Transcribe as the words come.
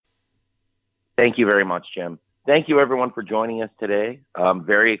Thank you very much, Jim. Thank you, everyone, for joining us today. I'm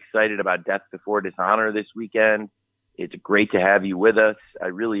very excited about Death Before Dishonor this weekend. It's great to have you with us. I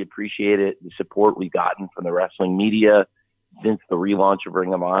really appreciate it. The support we've gotten from the wrestling media since the relaunch of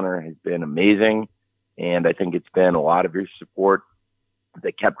Ring of Honor has been amazing. And I think it's been a lot of your support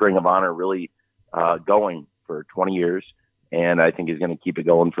that kept Ring of Honor really going for 20 years. And I think is going to keep it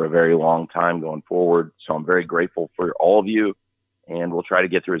going for a very long time going forward. So I'm very grateful for all of you. And we'll try to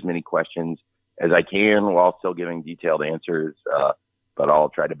get through as many questions as I can while still giving detailed answers. But I'll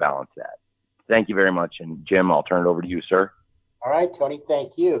try to balance that. Thank you very much. And Jim, I'll turn it over to you, sir. All right, Tony,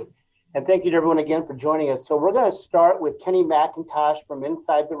 thank you. And thank you to everyone again for joining us. So we're going to start with Kenny McIntosh from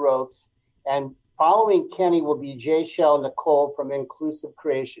Inside the Ropes. And following Kenny will be Jay Shell Nicole from Inclusive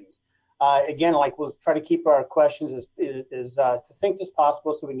Creations. Again, we'll try to keep our questions as succinct as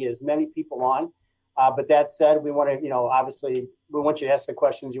possible so we can get as many people on. But that said, we want to, obviously, we want you to ask the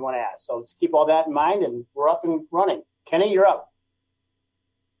questions you want to ask. So let's keep all that in mind, and we're up and running. Kenny, you're up.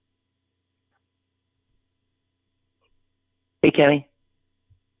 Hey, Kenny.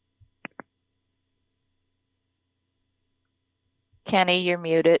 Kenny, you're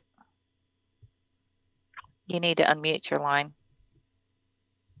muted. You need to unmute your line.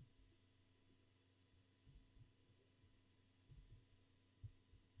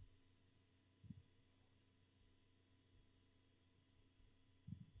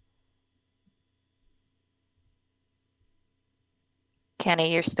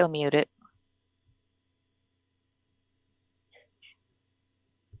 Kenny, you're still muted.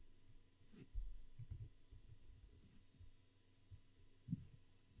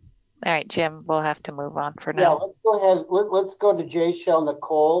 All right, Jim, we'll have to move on for now. Yeah, let's go ahead. Let's go to Jay Shell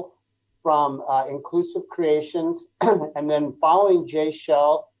Nicole from Inclusive Creations. And then following Jay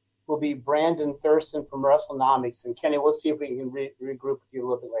Shell will be Brandon Thurston from WrestleNomics. And Kenny, we'll see if we can regroup with you a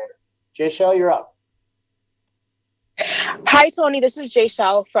little bit later. Jay Shell, you're up. Hi, Tony. This is Jay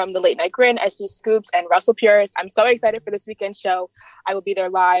Shell from the Late Night Grin, SC Scoops, and Wrestle Purists. I'm so excited for this weekend show. I will be there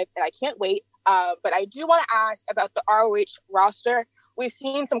live, and I can't wait. But I do want to ask about the ROH roster. We've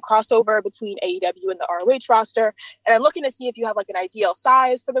seen some crossover between AEW and the ROH roster, and I'm looking to see if you have an ideal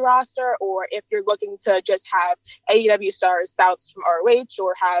size for the roster, or if you're looking to just have AEW stars bounce from ROH,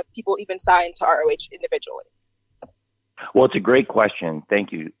 or have people even sign to ROH individually. Well, it's a great question.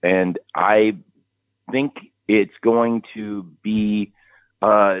 Thank you. And I think it's going to be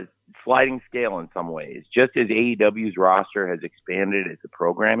a sliding scale in some ways. Just as AEW's roster has expanded as the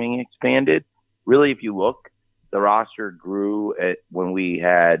programming expanded, really, if you look, the roster grew when we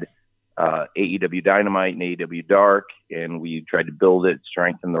had AEW Dynamite and AEW Dark, and we tried to build it,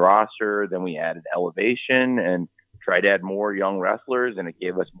 strengthen the roster. Then we added Elevation and tried to add more young wrestlers, and it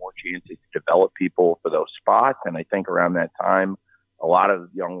gave us more chances to develop people for those spots. And I think around that time, a lot of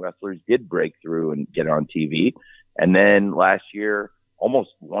young wrestlers did break through and get on TV. And then last year,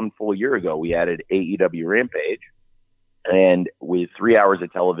 almost 1 full year ago, we added AEW Rampage. And with 3 hours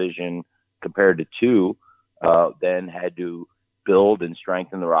of television compared to 2, then had to build and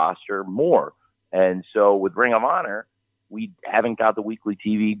strengthen the roster more. And so with Ring of Honor, we haven't got the weekly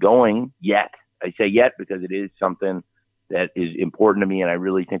TV going yet. I say yet because it is something that is important to me, and I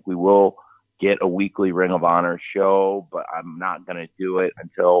really think we will get a weekly Ring of Honor show, but I'm not going to do it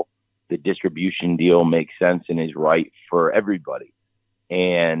until the distribution deal makes sense and is right for everybody.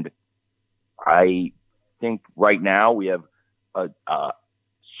 And I think right now we have a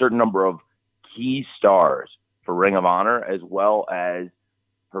certain number of key stars for Ring of Honor, as well as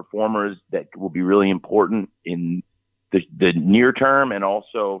performers that will be really important in the near term and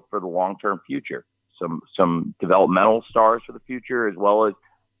also for the long-term future. Some developmental stars for the future, as well as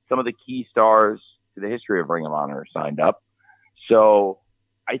some of the key stars to the history of Ring of Honor signed up. So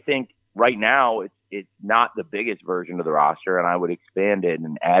I think right now it's not the biggest version of the roster, and I would expand it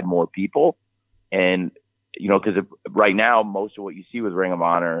and add more people. And because right now, most of what you see with Ring of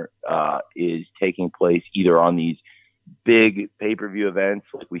Honor is taking place either on these big pay-per-view events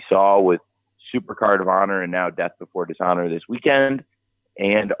like we saw with Supercard of Honor and now Death Before Dishonor this weekend,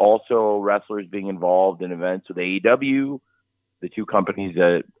 and also wrestlers being involved in events with AEW, the 2 companies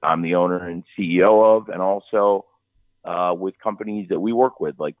that I'm the owner and CEO of, and also with companies that we work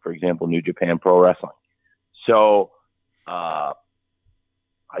with, like, for example, New Japan Pro Wrestling. So I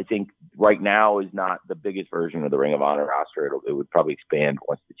think right now is not the biggest version of the Ring of Honor roster. It would probably expand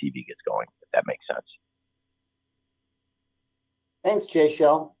once the TV gets going, if that makes sense. Thanks, Jay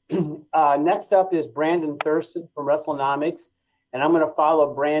Shell. Next up is Brandon Thurston from WrestleNomics, and I'm going to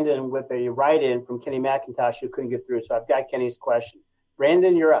follow Brandon with a write-in from Kenny McIntosh who couldn't get through. So I've got Kenny's question.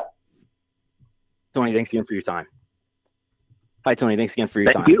 Brandon, you're up. Tony, thanks again for your time. Hi, Tony. Thanks again for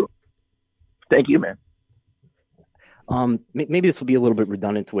your time. Thank you. Thank you, man. Maybe this will be a little bit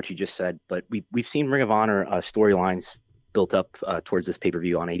redundant to what you just said, but we've seen Ring of Honor storylines built up towards this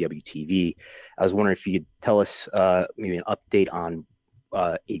pay-per-view on AEW TV. I was wondering if you could tell us maybe an update on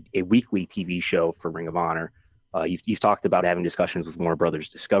a weekly TV show for Ring of Honor. You've talked about having discussions with Warner Brothers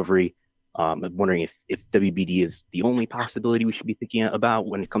Discovery. I'm wondering if WBD is the only possibility we should be thinking about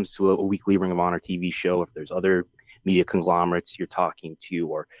when it comes to a weekly Ring of Honor TV show, if there's other media conglomerates you're talking to,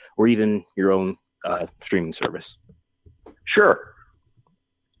 or even your own streaming service. Sure.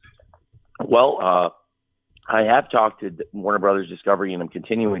 Well, I have talked to Warner Brothers Discovery, and I'm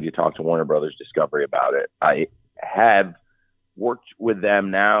continuing to talk to Warner Brothers Discovery about it. I have worked with them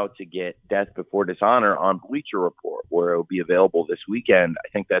now to get Death Before Dishonor on Bleacher Report, where it will be available this weekend. I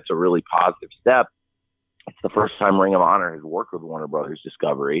think that's a really positive step. It's the first time Ring of Honor has worked with Warner Brothers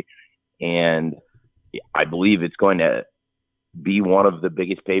Discovery, and I believe it's going to be one of the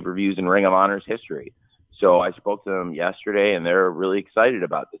biggest pay-per-views in Ring of Honor's history. So I spoke to them yesterday, and they're really excited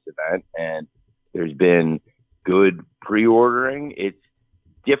about this event, and there's been good pre-ordering. It's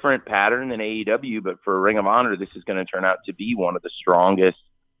different pattern than AEW, but for Ring of Honor, this is going to turn out to be one of the strongest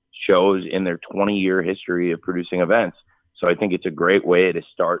shows in their 20-year history of producing events. So I think it's a great way to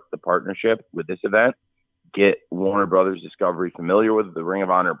start the partnership with this event, get Warner Brothers Discovery familiar with the Ring of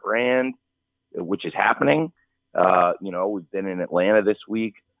Honor brand, which is happening. We've been in Atlanta this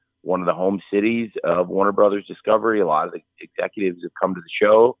week, one of the home cities of Warner Brothers Discovery. A lot of the executives have come to the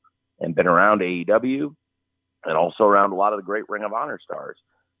show and been around AEW and also around a lot of the great Ring of Honor stars.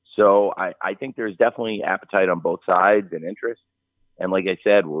 So I think there's definitely appetite on both sides and interest. And like I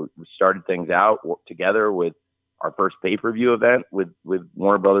said, we started things out together with our first pay-per-view event with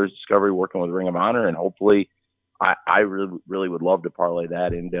Warner Brothers Discovery working with Ring of Honor. And hopefully I really, really would love to parlay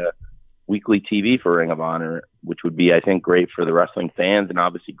that into weekly TV for Ring of Honor, which would be, I think, great for the wrestling fans and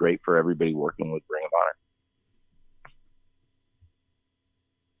obviously great for everybody working with Ring of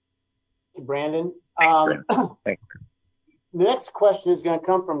Honor. Brandon. Thanks. The next question is going to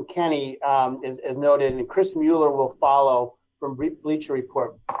come from Kenny, as noted, and Chris Mueller will follow from Bleacher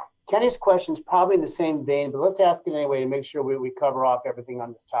Report. Kenny's question is probably in the same vein, but let's ask it anyway to make sure we cover off everything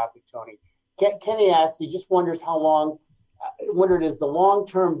on this topic, Tony. Kenny asks, he just wonders is the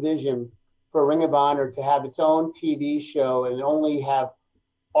long-term vision for Ring of Honor to have its own TV show and only have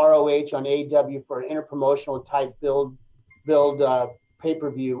ROH on AEW for an interpromotional type build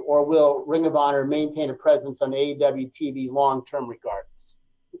pay-per-view, or will Ring of Honor maintain a presence on AEW TV long-term regardless?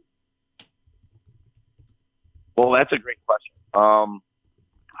 Well, that's a great question.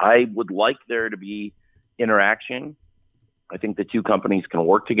 I would like there to be interaction. I think the two companies can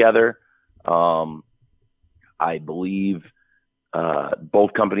work together. I believe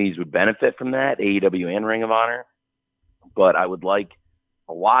both companies would benefit from that, AEW and Ring of Honor. But I would like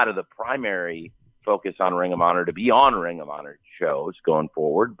a lot of the primary focus on Ring of Honor to be on Ring of Honor shows going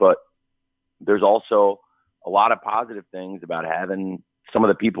forward. But there's also a lot of positive things about having some of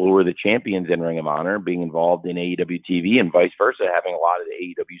the people who are the champions in Ring of Honor being involved in AEW TV and vice versa, having a lot of the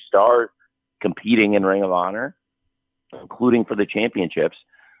AEW stars competing in Ring of Honor, including for the championships,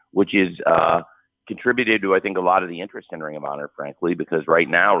 which is contributed to, I think, a lot of the interest in Ring of Honor, frankly, because right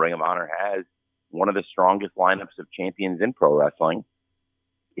now Ring of Honor has one of the strongest lineups of champions in pro wrestling.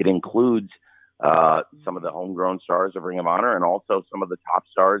 It includes some of the homegrown stars of Ring of Honor and also some of the top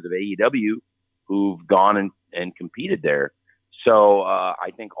stars of AEW who've gone and competed there. So I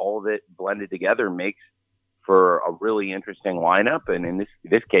think all of it blended together makes for a really interesting lineup. And in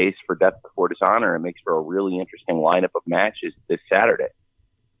this case, for Death Before Dishonor, it makes for a really interesting lineup of matches this Saturday.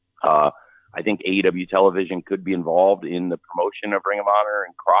 I think AEW television could be involved in the promotion of Ring of Honor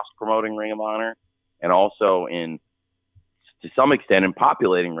and cross-promoting Ring of Honor, and also to some extent in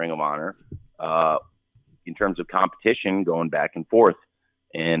populating Ring of Honor in terms of competition going back and forth.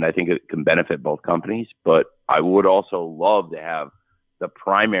 And I think it can benefit both companies. But I would also love to have the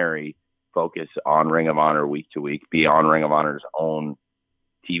primary focus on Ring of Honor week to week be on Ring of Honor's own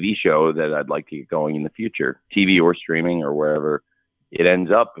TV show that I'd like to get going in the future, TV or streaming or wherever it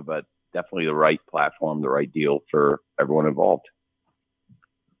ends up, but definitely the right platform, the right deal for everyone involved.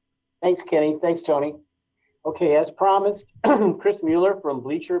 Thanks, Kenny. Thanks, Tony. Okay, as promised, Chris Mueller from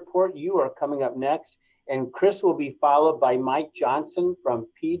Bleacher Report, you are coming up next, and Chris will be followed by Mike Johnson from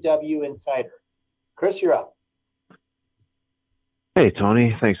PW Insider. Chris, you're up. Hey,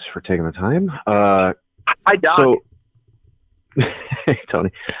 Tony. Thanks for taking the time. Hi, Doc. Hey,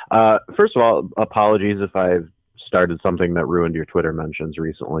 Tony. First of all, apologies if I've started something that ruined your Twitter mentions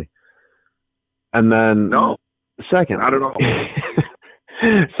recently. And then, no, second, I don't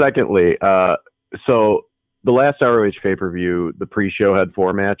know. Secondly, so the last ROH pay-per-view, the pre-show had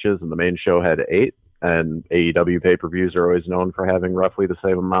 4 matches and the main show had 8. And AEW pay-per-views are always known for having roughly the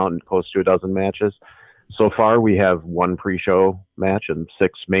same amount and close to a dozen matches. So far, we have 1 pre-show match and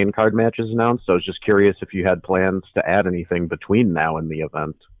 6 main card matches announced. So I was just curious if you had plans to add anything between now and the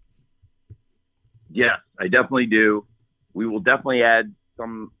event. Yes, I definitely do. We will definitely add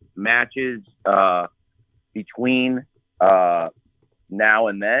some matches between now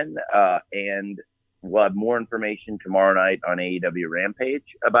and then, and we'll have more information tomorrow night on AEW Rampage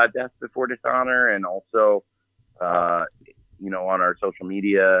about Death Before Dishonor, and also, on our social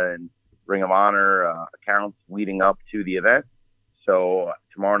media and Ring of Honor accounts leading up to the event. So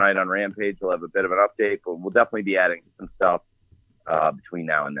tomorrow night on Rampage, we'll have a bit of an update, but we'll definitely be adding some stuff between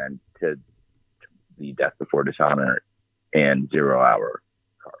now and then to the Death Before Dishonor and 0 Hour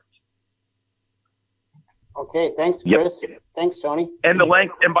cards. Okay, thanks, Chris. Yep. Thanks, Tony. And the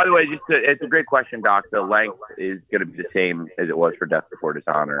length, and by the way, it's a great question, Doc. The length is going to be the same as it was for Death Before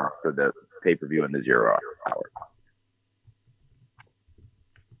Dishonor for the pay-per-view and the 0 Hour.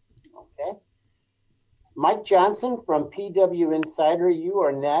 Okay. Mike Johnson from PW Insider, you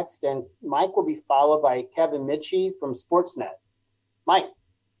are next, and Mike will be followed by Kevin Mitchie from Sportsnet. Mike.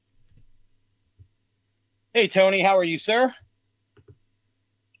 Hey, Tony, how are you, sir?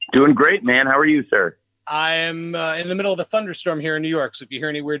 Doing great, man. How are you, sir? I am in the middle of a thunderstorm here in New York, so if you hear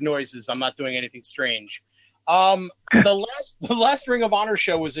any weird noises, I'm not doing anything strange. The last Ring of Honor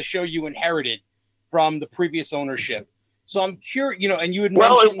show was a show you inherited from the previous ownership. So I'm curious, and you had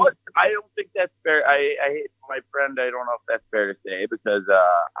mentioned... Well, I don't think that's fair. I my friend, I don't know if that's fair to say, because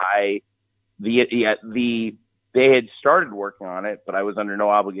they had started working on it, but I was under no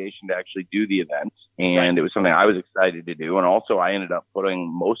obligation to actually do the event. And It was something I was excited to do. And also I ended up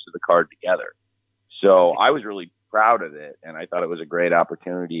putting most of the card together. So I was really proud of it. And I thought it was a great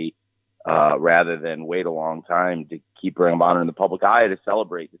opportunity, rather than wait a long time, to keep Ring of Honor in the public eye, to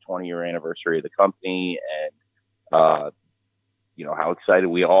celebrate the 20-year anniversary of the company. And, how excited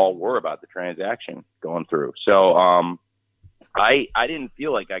we all were about the transaction going through. So, I didn't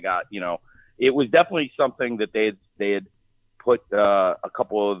feel like I got, it was definitely something that they had put a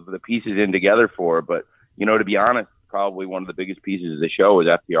couple of the pieces in together for. But, to be honest, probably one of the biggest pieces of the show was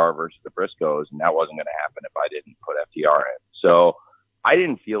FTR versus the Briscoes, and that wasn't going to happen if I didn't put FTR in. So I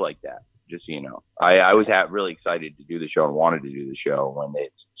didn't feel like that, just so you know. I was really excited to do the show and wanted to do the show when they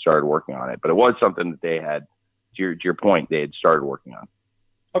started working on it. But it was something that they had, to your point, they had started working on.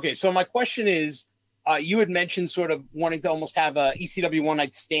 Okay, so my question is, you had mentioned sort of wanting to almost have a ECW One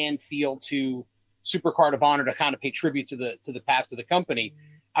Night Stand feel to Supercard of Honor to kind of pay tribute to the past of the company.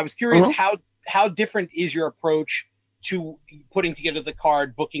 I was curious, how different is your approach to putting together the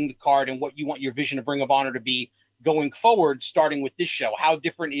card, booking the card, and what you want your vision of Ring of Honor to be going forward, starting with this show? How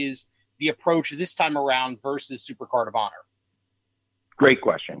different is the approach this time around versus Supercard of Honor? Great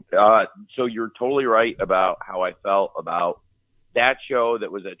question. So you're totally right about how I felt about that show.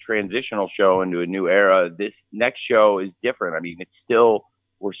 That was a transitional show into a new era. This next show is different. I mean,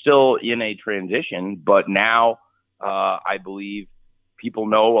 we're still in a transition, but now I believe people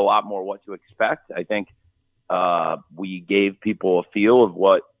know a lot more what to expect. I think we gave people a feel of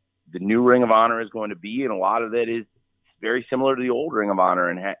what the new Ring of Honor is going to be, and a lot of it is very similar to the old Ring of Honor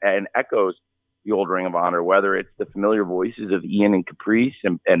and echoes the old Ring of Honor, whether it's the familiar voices of Ian and Caprice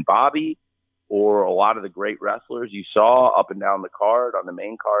and Bobby, or a lot of the great wrestlers you saw up and down the card, on the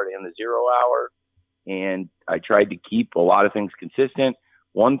main card and the 0 Hour. And I tried to keep a lot of things consistent.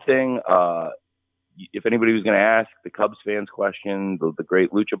 One thing, if anybody was going to ask the Cubs fans question, the great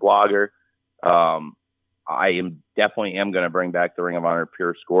Lucha blogger, I definitely am going to bring back the Ring of Honor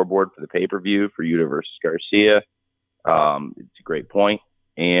Pure Scoreboard for the pay-per-view for Yuta versus Garcia. It's a great point.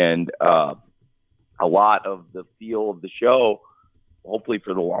 And a lot of the feel of the show, hopefully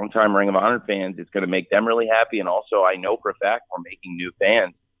for the longtime Ring of Honor fans, it's going to make them really happy. And also, I know for a fact we're making new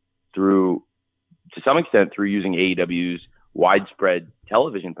fans to some extent, through using AEW's widespread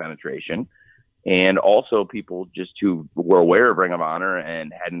television penetration, and also people just who were aware of Ring of Honor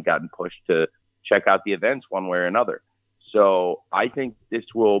and hadn't gotten pushed to check out the events one way or another. So I think this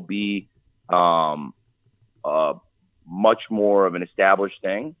will be much more of an established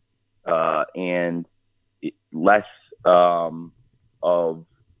thing, and less of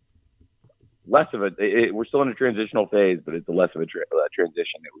it. We're still in a transitional phase, but it's less of a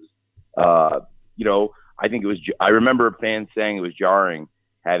transition. It was, I think it was. I remember fans saying it was jarring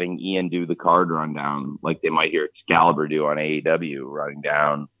having Ian do the card rundown, like they might hear Excalibur do on AEW, running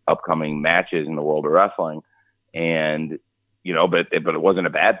down upcoming matches in the world of wrestling. And, but it wasn't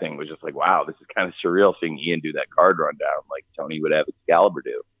a bad thing. It was just like, wow, this is kind of surreal seeing Ian do that card rundown like Tony would have Excalibur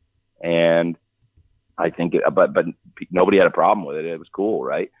do. And, I think, but nobody had a problem with it. It was cool,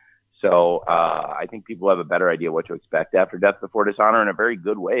 right? So I think people have a better idea what to expect after Death Before Dishonor in a very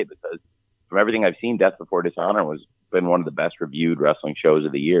good way, because from everything I've seen, Death Before Dishonor was been one of the best reviewed wrestling shows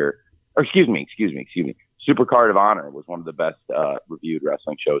of the year. Or excuse me. Supercard of Honor was one of the best reviewed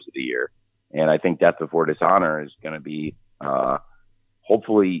wrestling shows of the year, and I think Death Before Dishonor is going to be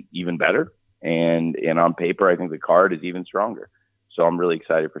hopefully even better. And on paper, I think the card is even stronger. So I'm really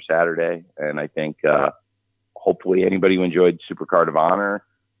excited for Saturday, and I think hopefully anybody who enjoyed Supercard of Honor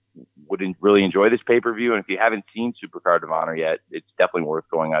would really enjoy this pay-per-view. And if you haven't seen Supercard of Honor yet, it's definitely worth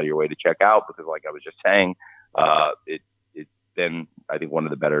going out of your way to check out, because like I was just saying, it's been, I think, one of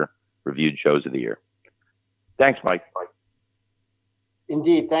the better reviewed shows of the year. Thanks, Mike.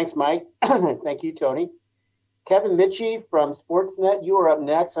 Indeed. Thanks, Mike. Thank you, Tony. Kevin Mitchie from Sportsnet, you are up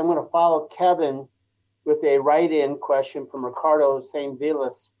next. I'm going to follow Kevin with a write-in question from Ricardo St.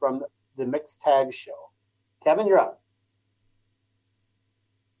 Vilas from the Mixed Tag Show. Kevin, you're up.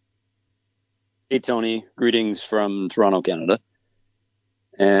 Hey, Tony. Greetings from Toronto, Canada.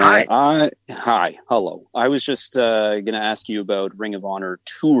 And hi. Hello. I was just going to ask you about Ring of Honor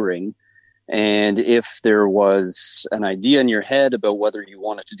touring, and if there was an idea in your head about whether you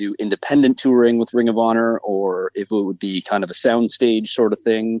wanted to do independent touring with Ring of Honor, or if it would be kind of a soundstage sort of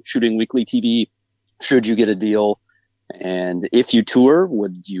thing, shooting weekly TV, should you get a deal. And if you tour,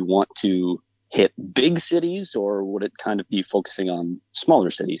 would you want to hit big cities, or would it kind of be focusing on smaller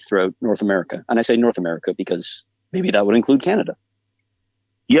cities throughout North America? And I say North America because maybe that would include Canada.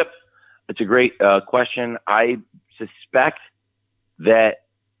 Yep. It's a great question. I suspect that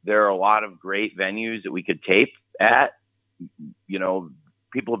there are a lot of great venues that we could tape at. You know,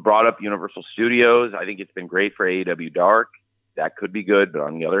 people have brought up Universal Studios. I think it's been great for AEW Dark. That could be good, but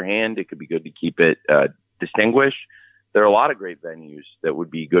on the other hand, it could be good to keep it distinguished. There are a lot of great venues that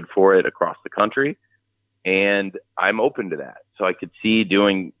would be good for it across the country, and I'm open to that. So I could see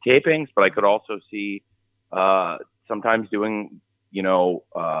doing tapings, but I could also see sometimes doing,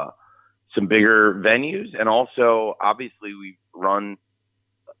 some bigger venues. And also, obviously, we've run,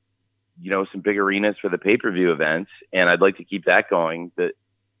 some big arenas for the pay-per-view events, and I'd like to keep that going. The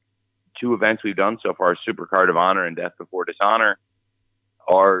two events we've done so far, Supercard of Honor and Death Before Dishonor,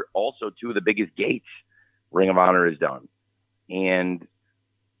 are also two of the biggest gates Ring of Honor has done. And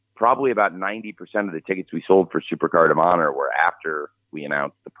probably about 90% of the tickets we sold for Supercard of Honor were after we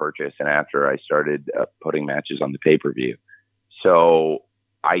announced the purchase and after I started putting matches on the pay-per-view. So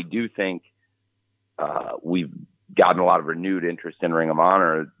I do think we've gotten a lot of renewed interest in Ring of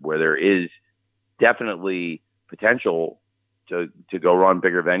Honor, where there is definitely potential to go run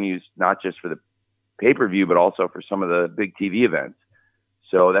bigger venues, not just for the pay-per-view, but also for some of the big TV events.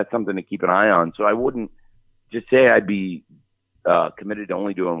 So that's something to keep an eye on. So I wouldn't just say I'd be committed to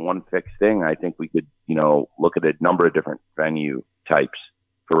only doing one fixed thing. I think we could, look at a number of different venue types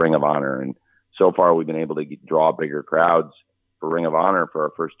for Ring of Honor. And so far we've been able to draw bigger crowds for Ring of Honor for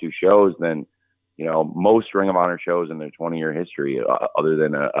our first two shows than, most Ring of Honor shows in their 20-year history, other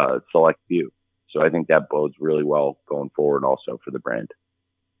than a select few. So I think that bodes really well going forward also for the brand.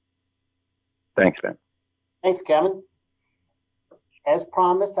 Thanks, man. Thanks, Kevin. As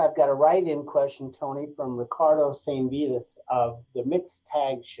promised, I've got a write-in question, Tony, from Ricardo St. Vitas of the Mixed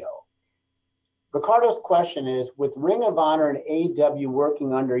Tag Show. Ricardo's question is, with Ring of Honor and AEW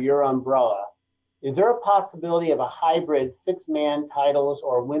working under your umbrella, is there a possibility of a hybrid six-man titles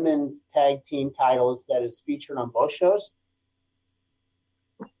or women's tag team titles that is featured on both shows?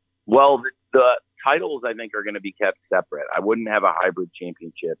 Well, the titles, I think, are going to be kept separate. I wouldn't have a hybrid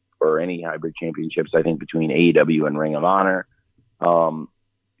championship or any hybrid championships, I think, between AEW and Ring of Honor.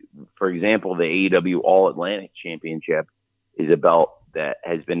 For example, the AEW All-Atlantic Championship is a belt that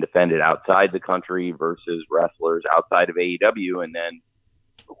has been defended outside the country versus wrestlers outside of AEW, and then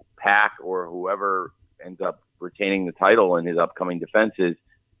Pac or whoever ends up retaining the title in his upcoming defenses,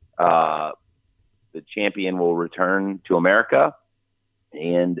 the champion will return to America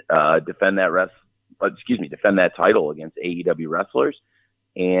and defend that title against AEW wrestlers.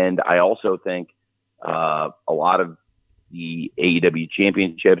 And I also think a lot of the AEW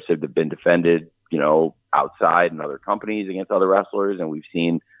championships have been defended, outside in other companies against other wrestlers, and we've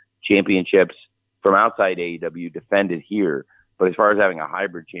seen championships from outside AEW defended here. But as far as having a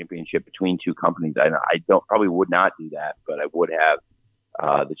hybrid championship between two companies, I probably would not do that, but I would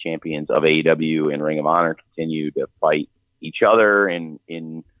have the champions of AEW and Ring of Honor continue to fight each other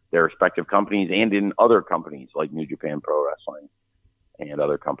in their respective companies and in other companies like New Japan Pro Wrestling and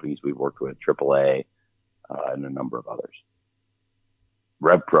other companies we've worked with, AAA, and a number of others.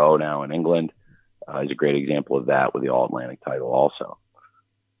 Rev Pro now in England is a great example of that with the All-Atlantic title also.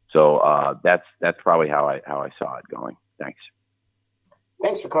 So that's probably how I saw it going. Thanks.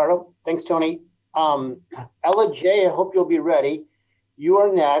 Thanks, Ricardo. Thanks, Tony. Ella J, I hope you'll be ready. You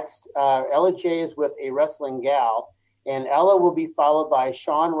are next. Ella J is with A Wrestling Gal, and Ella will be followed by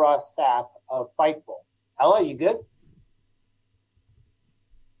Sean Ross Sapp of Fightful. Ella, you good?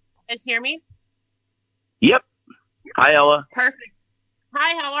 Guys hear me? Yep. Hi, Ella. Perfect.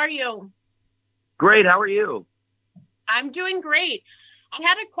 Hi, how are you? Great. How are you? I'm doing great. I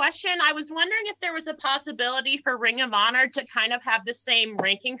had a question. I was wondering if there was a possibility for Ring of Honor to kind of have the same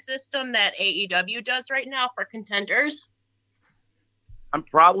ranking system that AEW does right now for contenders. I'm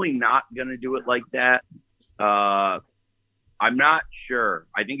probably not going to do it like that. I'm not sure.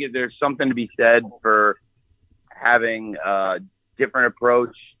 I think if there's something to be said for having a different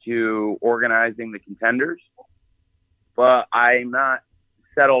approach to organizing the contenders, but I'm not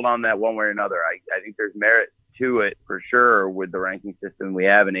settled on that one way or another. I think there's merit to it for sure with the ranking system we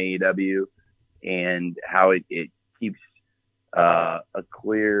have in AEW and how it keeps a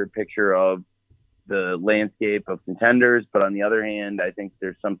clear picture of the landscape of contenders. But on the other hand, I think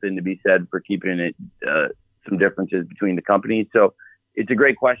there's something to be said for keeping it some differences between the companies. So it's a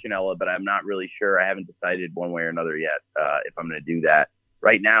great question, Ella, but I'm not really sure. I haven't decided one way or another yet if I'm going to do that.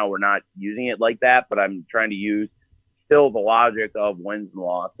 Right now, we're not using it like that, but I'm trying to use still the logic of wins and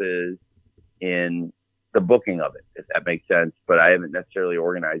losses in the booking of it, if that makes sense. But I haven't necessarily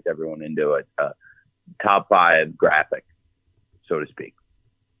organized everyone into a top 5 graphic, so to speak.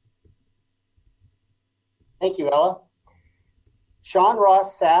 Thank you, Ella. Sean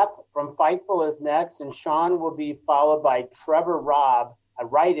Ross Sapp from Fightful is next, and Sean will be followed by Trevor Robb, a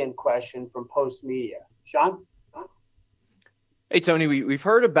write-in question from Post Media. Sean? Hey, Tony, we've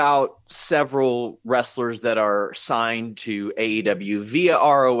heard about several wrestlers that are signed to AEW via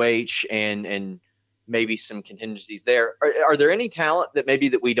ROH and maybe some contingencies there. Are there any talent that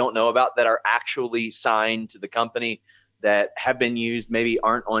we don't know about that are actually signed to the company that have been used, maybe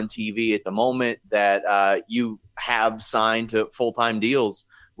aren't on TV at the moment, that you have signed to full-time deals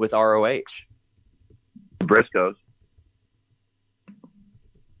with ROH? Briscoes.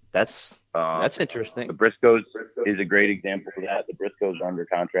 That's interesting. The Briscoes is a great example of that. The Briscoes are under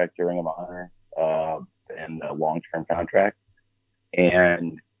contract to Ring of Honor and a long-term contract.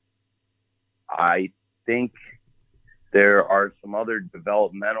 And I think there are some other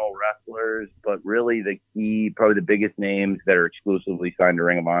developmental wrestlers, but really the key, probably the biggest names that are exclusively signed to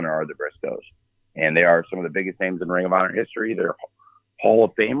Ring of Honor are the Briscoes. And they are some of the biggest names in Ring of Honor history. They're Hall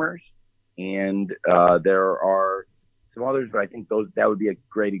of Famers. And there are some others, but I think that would be a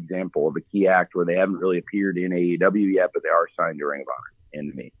great example of a key act where they haven't really appeared in AEW yet, but they are signed to Ring of Honor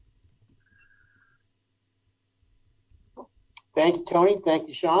and to me. Thank you, Tony. Thank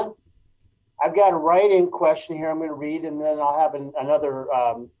you, Sean. I've got a write-in question here I'm going to read, and then I'll have another,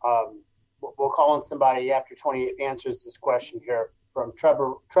 we'll call on somebody after Tony answers this question here from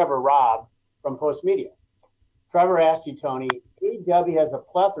Trevor Robb from Post Media. Trevor asked you, Tony, AEW has a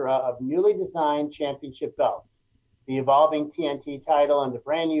plethora of newly designed championship belts, the evolving TNT title and the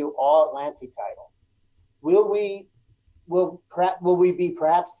brand new All-Atlantic title. Will we be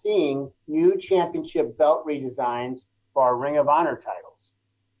perhaps seeing new championship belt redesigns for our Ring of Honor titles?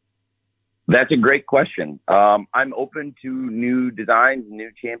 That's a great question. I'm open to new designs,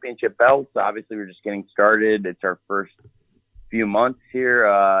 new championship belts. Obviously, we're just getting started. It's our first few months here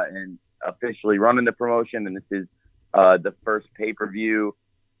and officially running the promotion. And this is the first pay-per-view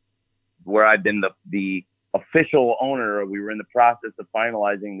where I've been the official owner. We were in the process of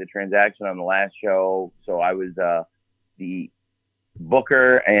finalizing the transaction on the last show. So I was the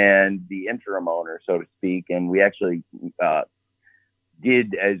booker and the interim owner, so to speak. And we actually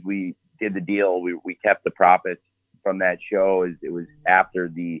as we did the deal, we kept the profits from that show. It was after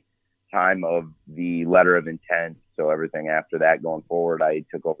the time of the letter of intent. So everything after that going forward, I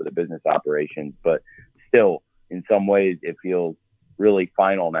took over the business operations. But still, in some ways, it feels really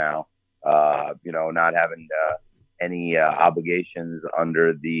final now. Not having any obligations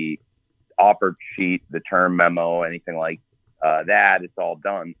under the offer sheet, the term memo, anything like that. It's all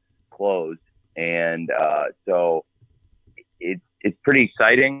done, closed. And so it's pretty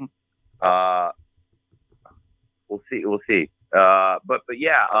exciting. We'll see. But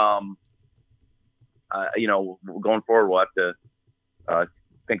yeah, going forward, we'll have to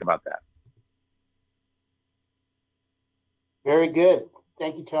think about that. Very good.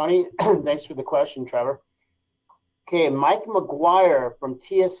 Thank you, Tony. Thanks for the question, Trevor. Okay, Mike McGuire from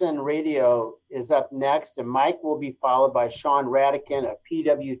TSN Radio is up next, and Mike will be followed by Sean Radican of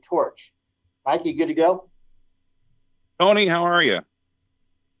PW Torch. Mike, you good to go? Tony, how are you?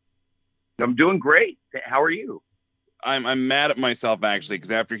 I'm doing great. How are you? I'm mad at myself actually, because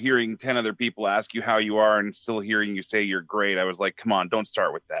after hearing 10 other people ask you how you are and still hearing you say you're great, I was like, come on, don't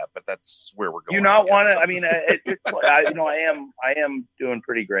start with that. But that's where we're going. You not want to? I mean, I am doing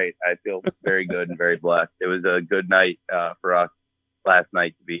pretty great. I feel very good and very blessed. It was a good night for us last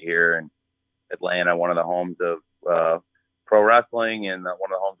night to be here in Atlanta, one of the homes of pro wrestling and one of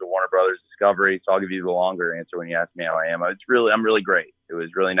the homes of Warner Brothers Discovery. So I'll give you the longer answer when you ask me how I am. I'm really great. It was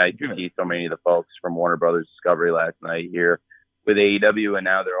really nice to see so many of the folks from Warner Brothers Discovery last night here with AEW, and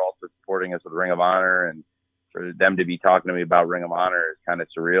now they're also supporting us with Ring of Honor. And for them to be talking to me about Ring of Honor is kind of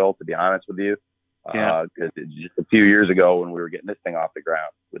surreal, to be honest with you. Because just a few years ago when we were getting this thing off the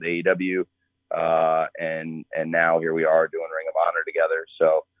ground with AEW, and now here we are doing Ring of Honor together.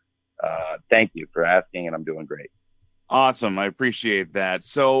 So thank you for asking, and I'm doing great. Awesome. I appreciate that.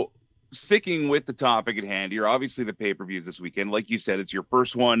 So sticking with the topic at hand, you're obviously the pay-per-views this weekend. Like you said, it's your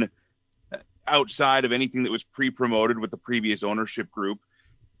first one outside of anything that was pre-promoted with the previous ownership group.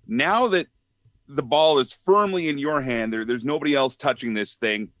 Now that the ball is firmly in your hand, there's nobody else touching this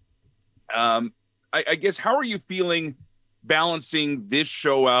thing. I guess, how are you feeling balancing this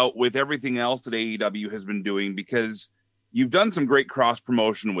show out with everything else that AEW has been doing? Because you've done some great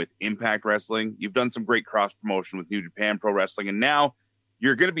cross-promotion with Impact Wrestling. You've done some great cross-promotion with New Japan Pro Wrestling. And now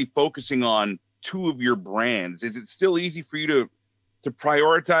you're going to be focusing on two of your brands. Is it still easy for you to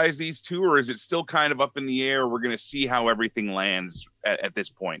prioritize these two, or is it still kind of up in the air? We're going to see how everything lands at this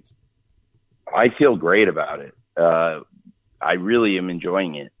point. I feel great about it. I really am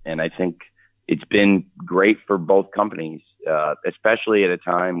enjoying it. And I think it's been great for both companies, especially at a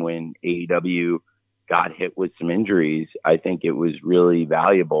time when AEW got hit with some injuries. I think it was really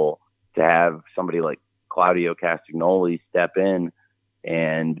valuable to have somebody like Claudio Castagnoli step in,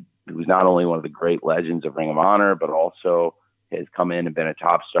 and who's not only one of the great legends of Ring of Honor, but also has come in and been a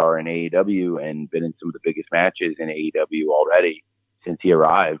top star in AEW and been in some of the biggest matches in AEW already since he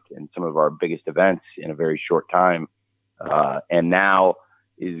arrived, and some of our biggest events in a very short time. And now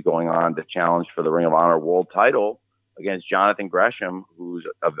is going on to challenge for the Ring of Honor world title against Jonathan Gresham, who's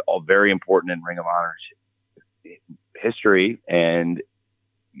very important in Ring of Honor's history. And,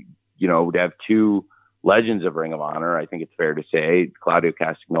 you know, to have two legends of Ring of Honor, I think it's fair to say, Claudio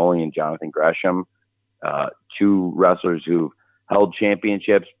Castagnoli and Jonathan Gresham, two wrestlers who've held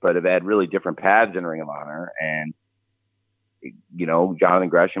championships but have had really different paths in Ring of Honor. And, you know, Jonathan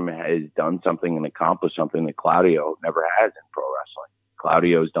Gresham has done something and accomplished something that Claudio never has in pro wrestling.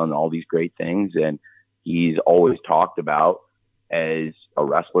 Claudio's done all these great things, and he's always talked about as a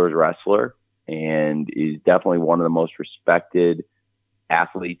wrestler's wrestler, and is definitely one of the most respected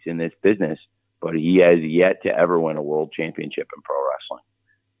athletes in this business. But he has yet to ever win a world championship in pro wrestling.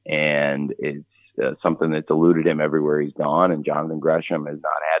 And it's something that's eluded him everywhere he's gone. And Jonathan Gresham has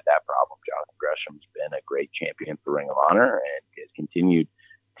not had that problem. Jonathan Gresham's been a great champion for Ring of Honor and has continued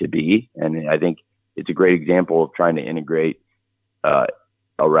to be. And I think it's a great example of trying to integrate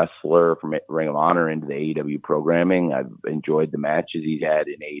a wrestler from Ring of Honor into the AEW programming. I've enjoyed the matches he's had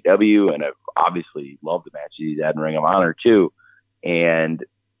in AEW, and I've obviously loved the matches he's had in Ring of Honor too. And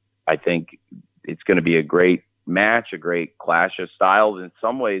I think it's going to be a great match, a great clash of styles in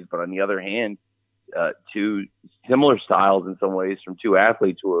some ways, but on the other hand, two similar styles in some ways from two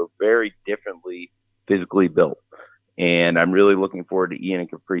athletes who are very differently physically built. And I'm really looking forward to Ian and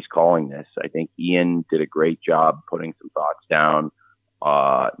Caprice calling this. I think Ian did a great job putting some thoughts down,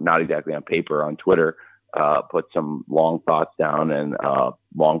 not exactly on paper, on Twitter, put some long thoughts down and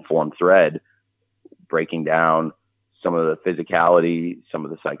long form thread breaking down some of the physicality, some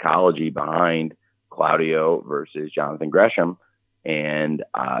of the psychology behind Claudio versus Jonathan Gresham. And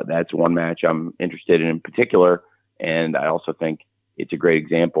that's one match I'm interested in particular. And I also think it's a great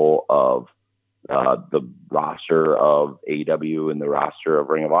example of the roster of AEW and the roster of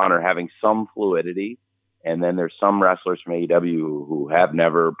Ring of Honor having some fluidity. And then there's some wrestlers from AEW who have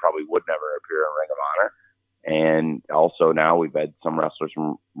never, probably would never appear in Ring of Honor. And also now we've had some wrestlers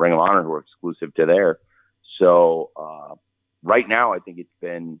from Ring of Honor who are exclusive to there. So right now I think it's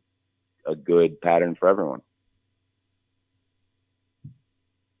been a good pattern for everyone.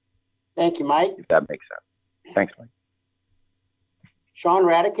 Thank you, Mike. If that makes sense. Thanks, Mike. Sean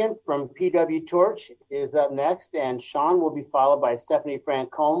Radican from PW Torch is up next, and Sean will be followed by Stephanie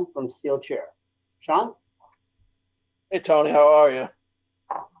Francombe from Steel Chair. Sean? Hey, Tony, how are you?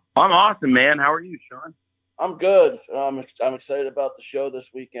 I'm awesome, man. How are you, Sean? I'm good. I'm excited about the show this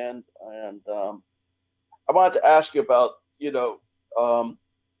weekend, and I wanted to ask you about,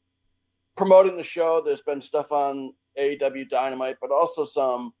 promoting the show. There's been stuff on AEW Dynamite, but also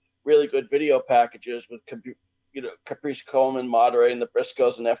some really good video packages with, Caprice Coleman moderating the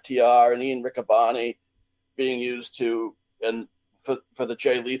Briscoes and FTR, and Ian Riccaboni being used for the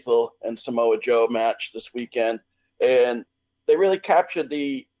Jay Lethal and Samoa Joe match this weekend, and they really captured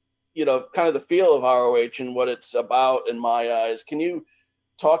the, kind of the feel of ROH and what it's about in my eyes. Can you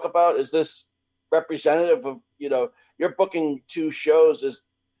talk about, is this representative of, you're booking 2 shows?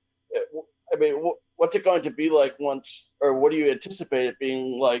 What's it going to be like once, or what do you anticipate it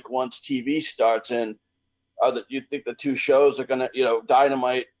being like once TV starts? And you think the 2 shows are going to,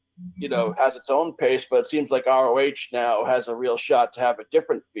 Dynamite, has its own pace, but it seems like ROH now has a real shot to have a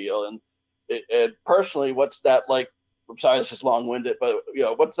different feel. And personally, what's that like? I'm sorry, this is long-winded, but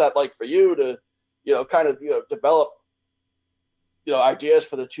what's that like for you to, develop, ideas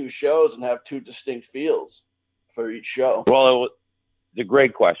for the 2 shows and have 2 distinct feels for each show? Well, it's a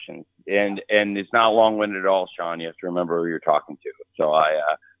great question, and it's not long-winded at all, Sean. You have to remember who you're talking to. So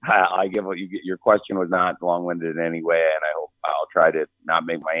I give what you get. Your question was not long-winded in any way, and I hope I'll try to not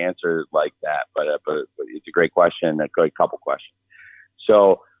make my answer like that. But it's a great question, a great couple questions.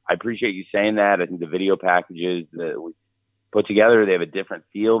 So I appreciate you saying that. I think the video packages that we put together, they have a different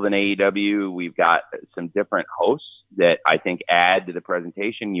feel than AEW. We've got some different hosts that I think add to the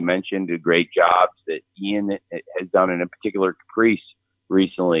presentation. You mentioned the great jobs that Ian has done, in particular Caprice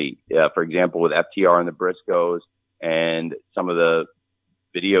recently, for example, with FTR and the Briscoes, and some of the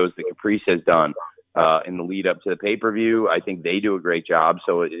videos that Caprice has done in the lead up to the pay-per-view. I think they do a great job.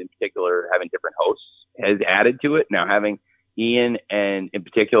 So in particular, having different hosts has added to it. Now having Ian and in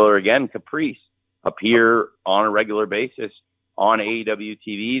particular, again, Caprice appear on a regular basis on AEW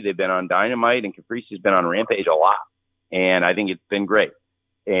TV. They've been on Dynamite, and Caprice has been on Rampage a lot. And I think it's been great.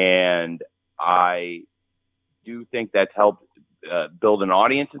 And I do think that's helped build an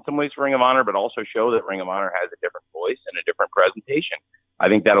audience in some ways for Ring of Honor, but also show that Ring of Honor has a different voice and a different presentation. I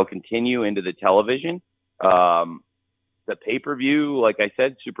think that'll continue into the television. The pay-per-view, like I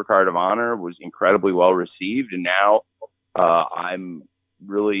said, Supercard of Honor was incredibly well received. And now I'm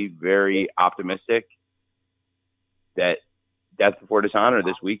really very optimistic that Death Before Dishonor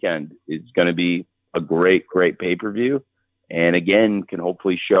this weekend is going to be a great, great pay-per-view. And again, can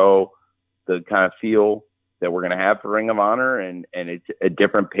hopefully show the kind of feel that we're going to have for Ring of Honor, and it's a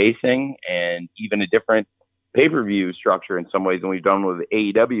different pacing and even a different pay-per-view structure in some ways than we've done with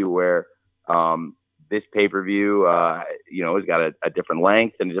AEW, where this pay-per-view, has got a different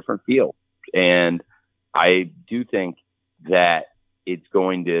length and a different feel. And I do think that it's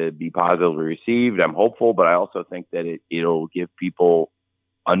going to be positively received. I'm hopeful, but I also think that it'll give people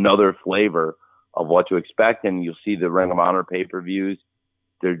another flavor of what to expect. And you'll see the Ring of Honor pay-per-views.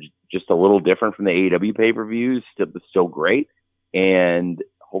 They're just a little different from the AEW pay-per-views, still great. And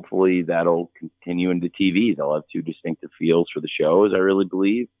hopefully that'll continue into TV. They'll have 2 distinctive feels for the shows, I really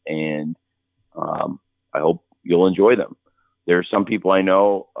believe. And I hope you'll enjoy them. There are some people I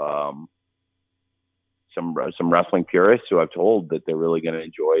know, some wrestling purists who I've told that they're really going to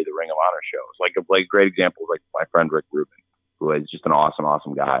enjoy the Ring of Honor shows. Like a great example is like my friend Rick Rubin, who is just an awesome,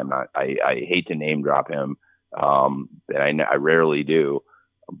 awesome guy. I hate to name drop him, and I rarely do,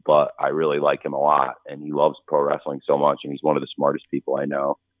 but I really like him a lot, and he loves pro wrestling so much, and he's one of the smartest people I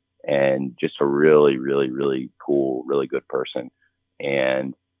know, and just a really, really, really cool, really good person.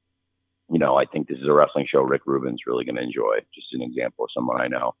 And I think this is a wrestling show Rick Rubin's really going to enjoy. Just an example of someone I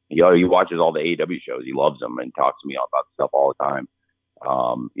know. He watches all the AEW shows. He loves them and talks to me about stuff all the time.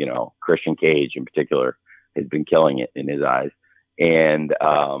 Christian Cage in particular has been killing it in his eyes. And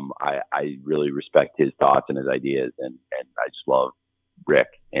I really respect his thoughts and his ideas. And I just love Rick.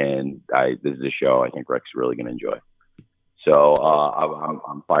 And this is a show I think Rick's really going to enjoy. So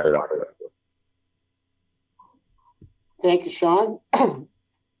I'm fired up for it. Thank you, Sean.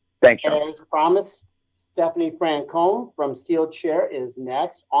 Thanks, Sean. As promised, Stephanie Francone from Steel Chair is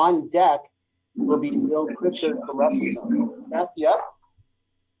next. On deck will be Bill Pritchard from WrestleZone. Steph, you up?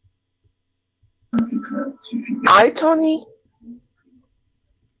 Hi, Tony.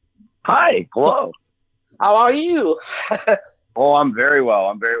 Hi. Hello. How are you? Oh, I'm very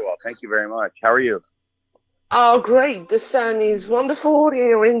well. Thank you very much. How are you? Oh, great. The sun is wonderful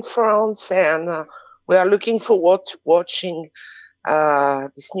here in France, and we are looking forward to watching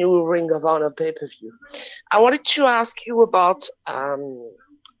this new Ring of Honor pay-per-view. I wanted to ask you about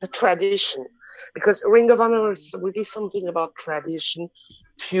the tradition, because Ring of Honor is really something about tradition,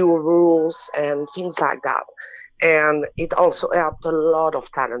 pure rules, and things like that. And it also helped a lot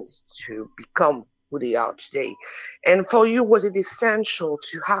of talents to become who they are today. And for you, was it essential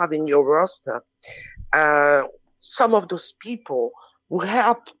to have in your roster some of those people who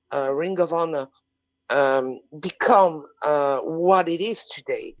help Ring of Honor become what it is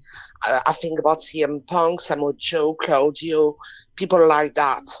today? I think about CM Punk, Samoa Joe, Claudio, people like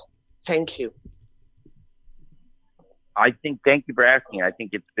that. Thank you. I think, thank you for asking. I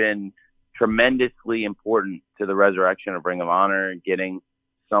think it's been tremendously important to the resurrection of Ring of Honor, getting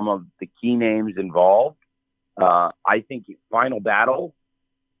some of the key names involved. I think Final Battle,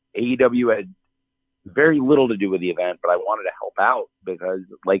 AEW had very little to do with the event, but I wanted to help out because,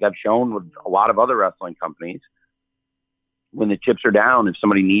 like I've shown with a lot of other wrestling companies, when the chips are down, if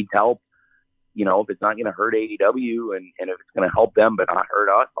somebody needs help, you know, if it's not going to hurt AEW and if it's going to help them but not hurt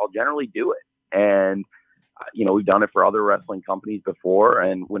us, I'll generally do it. And, you know, we've done it for other wrestling companies before.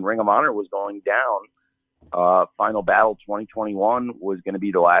 And when Ring of Honor was going down, Final Battle 2021 was going to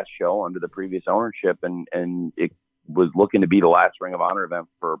be the last show under the previous ownership. And it was looking to be the last Ring of Honor event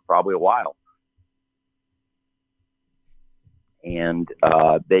for probably a while. And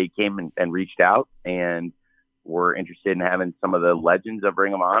they came and reached out and were interested in having some of the legends of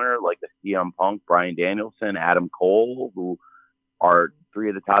Ring of Honor, like the CM Punk, Bryan Danielson, Adam Cole, who are three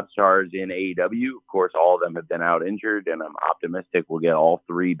of the top stars in AEW. Of course, all of them have been out injured, and I'm optimistic we'll get all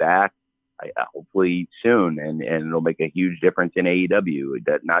three back, hopefully soon, and it'll make a huge difference in AEW.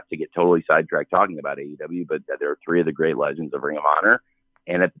 That, not to get totally sidetracked talking about AEW, but there are three of the great legends of Ring of Honor.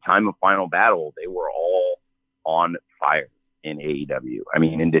 And at the time of Final Battle, they were all on fire in AEW. I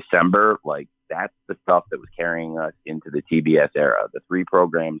mean, in December, like, that's the stuff that was carrying us into the TBS era. The three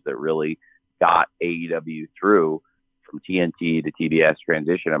programs that really got AEW through from TNT to TBS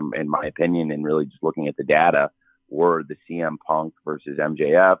transition, in my opinion, and really just looking at the data, were the CM Punk versus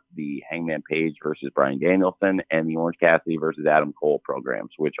MJF, the Hangman Page versus Bryan Danielson, and the Orange Cassidy versus Adam Cole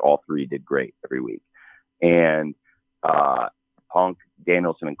programs, which all three did great every week. And Punk,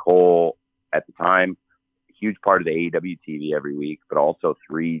 Danielson, and Cole at the time, huge part of the AEW TV every week, but also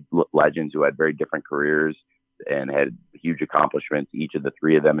three legends who had very different careers and had huge accomplishments, each of the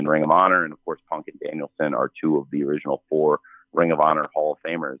three of them in Ring of Honor. And of course, Punk and Danielson are two of the original four Ring of Honor Hall of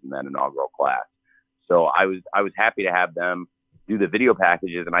Famers in that inaugural class. So I was happy to have them do the video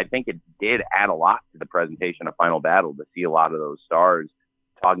packages. And I think it did add a lot to the presentation of Final Battle to see a lot of those stars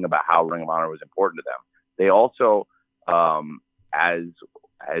talking about how Ring of Honor was important to them. They also, as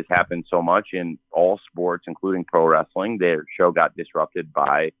has happened so much in all sports, including pro wrestling, their show got disrupted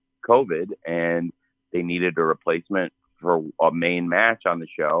by COVID and they needed a replacement for a main match on the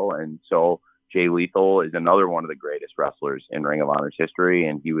show. And so Jay Lethal is another one of the greatest wrestlers in Ring of Honor's history.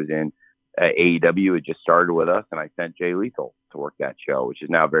 And he was in AEW. It just started with us. And I sent Jay Lethal to work that show, which is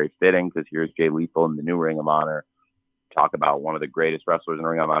now very fitting because here's Jay Lethal in the new Ring of Honor. Talk about one of the greatest wrestlers in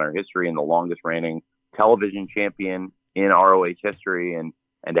Ring of Honor history and the longest reigning television champion in ROH history. And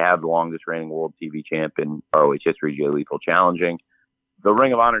to have the longest reigning world TV champ in ROH history, Jay Lethal, challenging the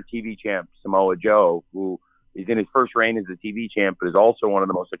Ring of Honor TV champ, Samoa Joe, who is in his first reign as the TV champ, but is also one of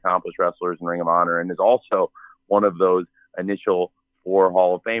the most accomplished wrestlers in Ring of Honor and is also one of those initial 4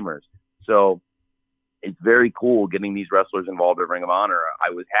 Hall of Famers. So it's very cool getting these wrestlers involved in Ring of Honor.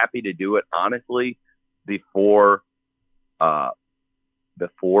 I was happy to do it, honestly, before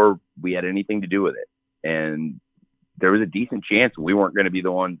we had anything to do with it. And there was a decent chance we weren't going to be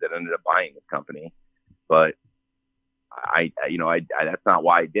the ones that ended up buying this company, but I that's not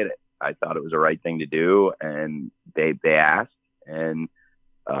why I did it. I thought it was the right thing to do, and they asked, and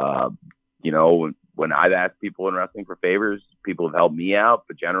when I've asked people in wrestling for favors, people have helped me out,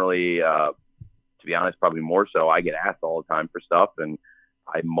 but generally, to be honest, probably more so, I get asked all the time for stuff, and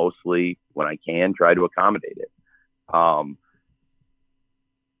I mostly, when I can, try to accommodate it.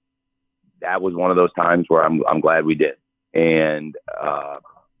 That was one of those times where I'm glad we did. And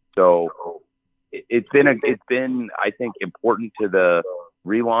so it's been, I think, important to the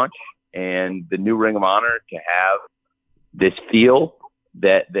relaunch and the new Ring of Honor to have this feel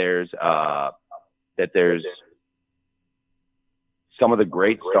that there's some of the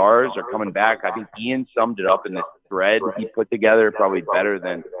great stars are coming back. I think Ian summed it up in this thread he put together probably better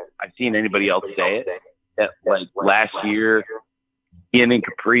than I've seen anybody else say it. That, like, last year, Ian and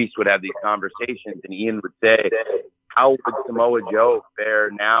Caprice would have these conversations, and Ian would say, how would Samoa Joe fare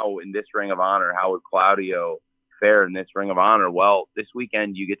now in this Ring of Honor? How would Claudio fare in this Ring of Honor? Well, this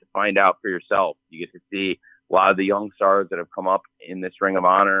weekend, you get to find out for yourself. You get to see a lot of the young stars that have come up in this Ring of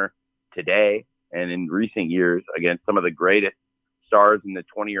Honor today and in recent years against some of the greatest stars in the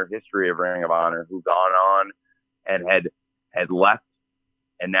 20-year history of Ring of Honor who've gone on and had left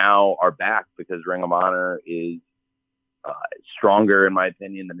and now are back because Ring of Honor is stronger, in my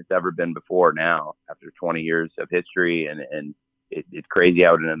opinion, than it's ever been before now after 20 years of history. And it's crazy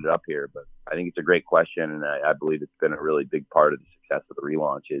how it ended up here, but I think it's a great question. And I believe it's been a really big part of the success of the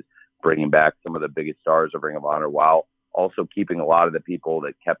relaunch is bringing back some of the biggest stars of Ring of Honor while also keeping a lot of the people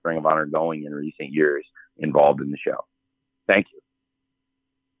that kept Ring of Honor going in recent years involved in the show. Thank you.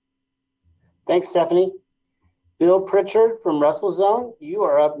 Thanks, Stephanie. Bill Pritchard from WrestleZone, you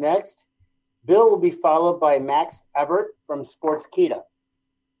are up next. Bill will be followed by Max Everett from Sportskeeda.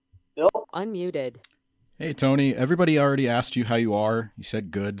 Bill? Unmuted. Hey, Tony. Everybody already asked you how you are. You said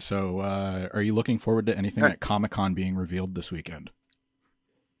good. So are you looking forward to anything at Comic-Con being revealed this weekend?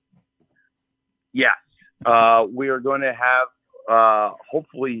 Yes. We are going to have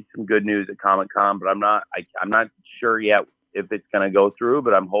hopefully some good news at Comic-Con, but I'm not sure yet if it's going to go through,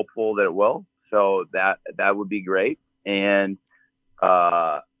 but I'm hopeful that it will. So that would be great. And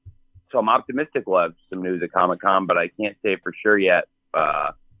so I'm optimistic we'll have some news at Comic-Con, but I can't say for sure yet,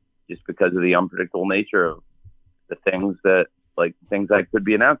 just because of the unpredictable nature of the things I could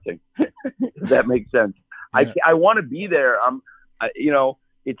be announcing. If that makes sense. Yeah. I want to be there.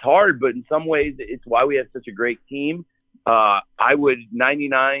 It's hard, but in some ways it's why we have such a great team. I would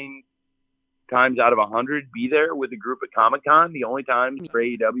 99 times out of 100 be there with a group at Comic-Con. The only time for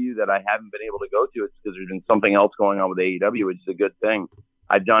AEW that I haven't been able to go to is because there's been something else going on with AEW, which is a good thing.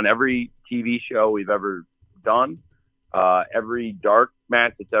 I've done every TV show we've ever done. Every dark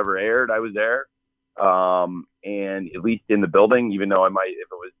match that's ever aired, I was there. And at least in the building, even though I might, if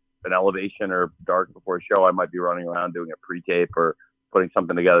it was an elevation or dark before a show, I might be running around doing a pre-tape or putting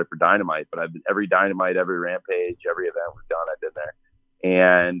something together for Dynamite. But I've been every Dynamite, every Rampage, every event we've done, I've been there.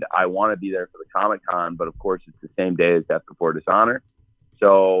 And I want to be there for the Comic-Con, but of course it's the same day as Death Before Dishonor.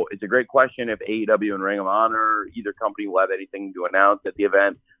 So it's a great question if AEW and Ring of Honor, either company will have anything to announce at the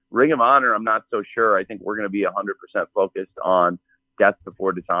event. Ring of Honor, I'm not so sure. I think we're going to be 100% focused on Death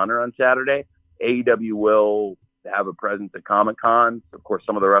Before Dishonor on Saturday. AEW will have a presence at Comic-Con. Of course,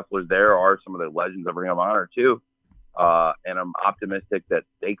 some of the wrestlers there are some of the legends of Ring of Honor too. And I'm optimistic that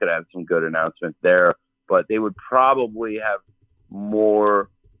they could have some good announcements there, but they would probably have more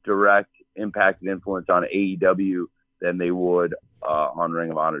direct impact and influence on AEW than they would on Ring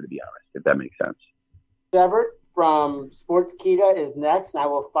of Honor, to be honest, if that makes sense. Everett from Sportskeeda is next, and I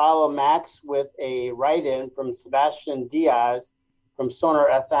will follow Max with a write-in from Sebastian Diaz from Sonar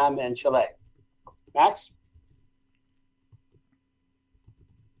FM in Chile. Max?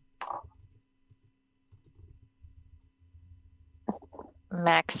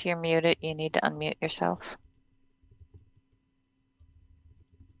 Max, you're muted. You need to unmute yourself.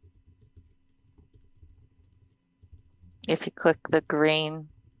 If you click the green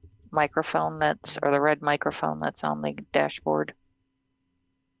microphone or the red microphone that's on the dashboard.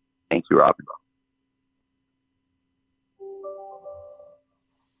 Thank you, Rob.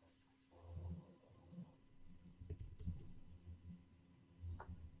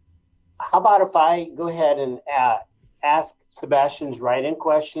 How about if I go ahead and ask Sebastian's write-in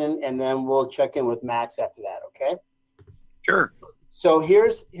question, and then we'll check in with Max after that, okay? Sure. So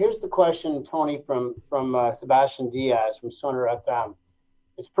here's the question, Tony, from Sebastian Diaz from Sonar FM.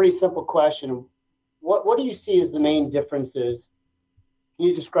 It's a pretty simple question. What do you see as the main differences? Can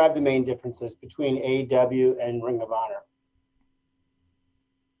you describe the main differences between AEW and Ring of Honor?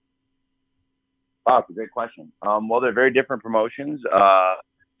 Oh, it's a great question. Well, they're very different promotions.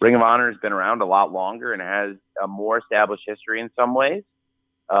 Ring of Honor has been around a lot longer and has a more established history in some ways.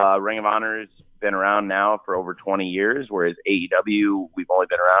 Ring of Honor has been around now for over 20 years, whereas AEW, we've only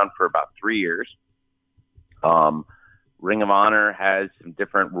been around for about 3 years. Ring of Honor has some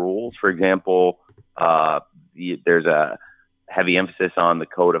different rules. For example, there's a heavy emphasis on the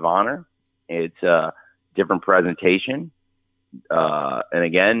Code of Honor. It's a different presentation. And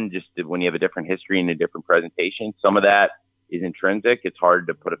again, just when you have a different history and a different presentation, some of that is intrinsic. It's hard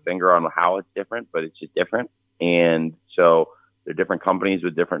to put a finger on how it's different, but it's just different. And so they're different companies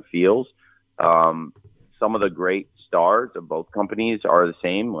with different feels. Some of the great stars of both companies are the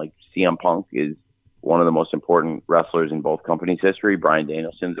same. Like CM Punk is one of the most important wrestlers in both companies' history. Bryan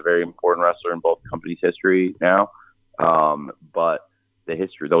Danielson's a very important wrestler in both companies' history now. But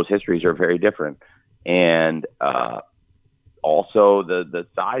those histories are very different. And also the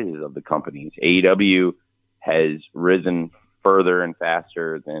sizes of the companies. AEW has risen further and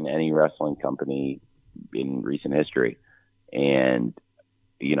faster than any wrestling company in recent history. And,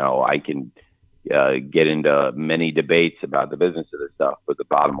 I can get into many debates about the business of this stuff, but the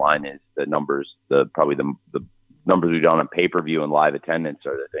bottom line is the numbers, the numbers we've done on pay-per-view and live attendance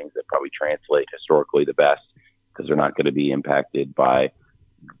are the things that probably translate historically the best, because they're not going to be impacted by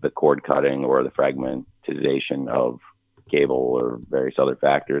the cord cutting or the fragmentation of cable or various other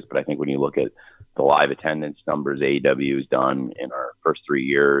factors. But I think when you look at the live attendance numbers AEW has done in our first 3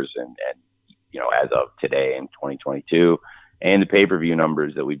 years and as of today in 2022, and the pay-per-view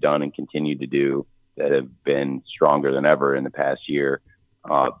numbers that we've done and continue to do that have been stronger than ever in the past year,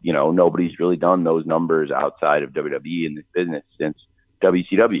 nobody's really done those numbers outside of WWE in this business since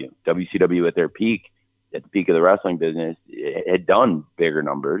WCW. WCW at their peak at the peak of the wrestling business, it had done bigger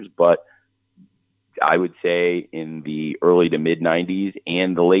numbers, but I would say in the early to mid 90s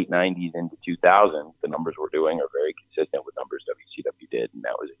and the late 90s into 2000, the numbers we're doing are very consistent with numbers WCW did. And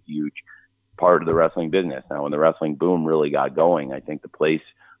that was a huge part of the wrestling business. Now, when the wrestling boom really got going, I think the place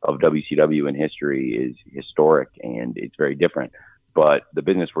of WCW in history is historic and it's very different. But the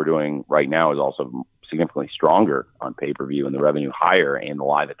business we're doing right now is also significantly stronger on pay-per-view and the revenue higher and the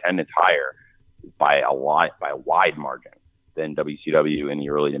live attendance higher by a wide margin than WCW in the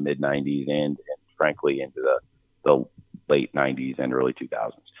early to mid 90s and frankly into the late 90s and early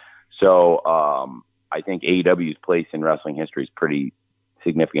 2000s. So I think AEW's place in wrestling history is pretty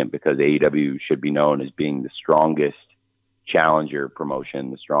significant because AEW should be known as being the strongest challenger promotion,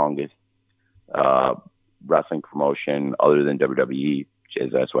 the strongest wrestling promotion other than WWE.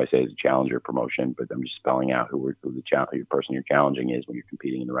 That's why I say it's a challenger promotion, but I'm just spelling out who the person you're challenging is when you're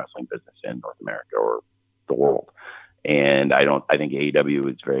competing in the wrestling business in North America or the world. And I think AEW,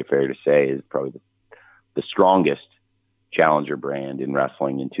 it's very fair to say, is probably the strongest challenger brand in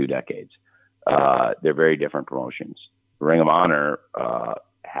wrestling in 2 decades. They're very different promotions. Ring of Honor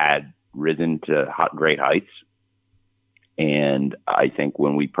had risen to great heights. And I think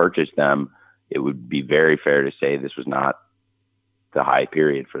when we purchased them, it would be very fair to say this was not the high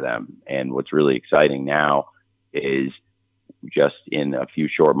period for them. And what's really exciting now is just in a few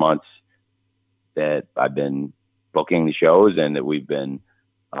short months that I've been booking the shows and that we've been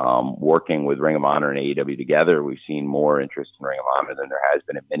working with Ring of Honor and AEW together, we've seen more interest in Ring of Honor than there has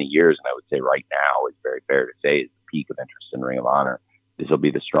been in many years. And I would say right now, it's very fair to say it's the peak of interest in Ring of Honor. This will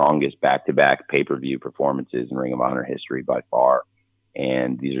be the strongest back-to-back pay-per-view performances in Ring of Honor history by far.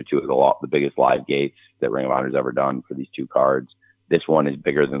 And these are two of the biggest live gates that Ring of Honor has ever done for these 2 cards. This one is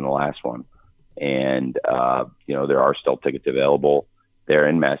bigger than the last one. And, there are still tickets available. They're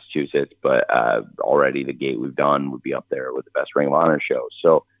in Massachusetts, but already the gate we've done would be up there with the best Ring of Honor shows.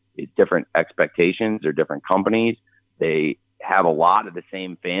 So it's different expectations. They're different companies. They have a lot of the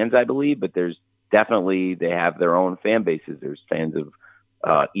same fans, I believe, but they have their own fan bases. There's fans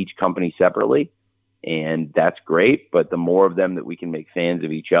of each company separately, and that's great. But the more of them that we can make fans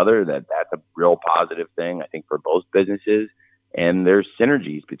of each other, that's a real positive thing, I think, for both businesses. And there's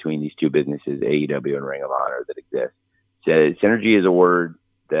synergies between these 2 businesses, AEW and Ring of Honor, that exist. So synergy is a word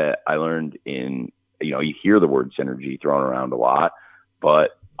that I learned you hear the word synergy thrown around a lot,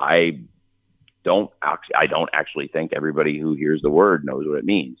 but I don't actually think everybody who hears the word knows what it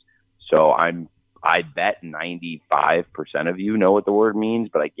means. So I bet 95% of you know what the word means,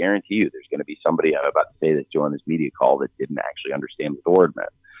 but I guarantee you there's going to be somebody I'm about to say this to on this media call that didn't actually understand what the word meant.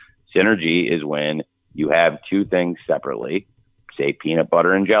 Synergy is when you have 2 things separately, say peanut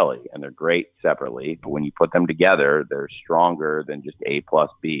butter and jelly, and they're great separately, but when you put them together, they're stronger than just A plus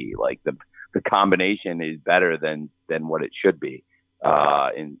B. Like the combination is better than what it should be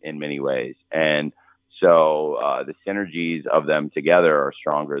in many ways. And so the synergies of them together are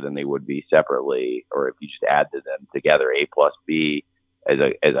stronger than they would be separately, or if you just add to them together. A plus B as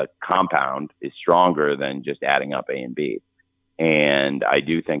a compound is stronger than just adding up A and B. And I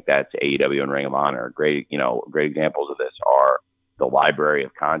do think that's AEW and Ring of Honor. Great examples of this are the library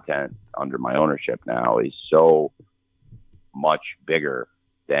of content under my ownership now is so much bigger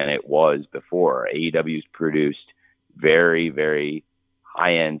than it was before. AEW's produced very, very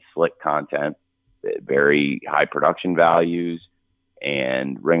high-end slick content, very high production values,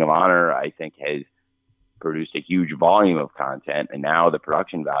 and Ring of Honor, I think, has produced a huge volume of content, and now the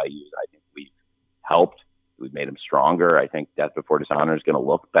production values, I think we've made them stronger. I think Death Before Dishonor is going to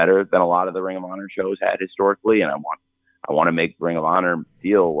look better than a lot of the Ring of Honor shows had historically, and I want to make Ring of Honor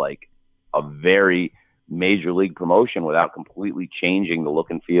feel like a very major league promotion without completely changing the look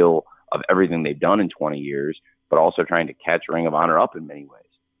and feel of everything they've done in 20 years, but also trying to catch Ring of Honor up in many ways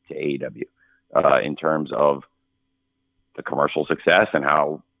to AEW in terms of the commercial success and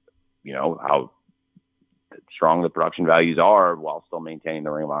how strong the production values are while still maintaining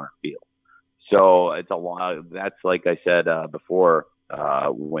the Ring of Honor feel. So it's a lot. That's like I said before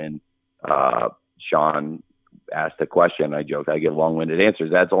when Sean asked a question, I joked I give long-winded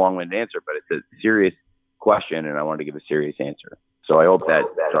answers. That's a long-winded answer, but it's a serious question, and I wanted to give a serious answer. So I hope that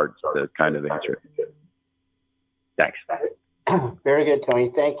starts the kind of answer. Thanks. Very good, Tony.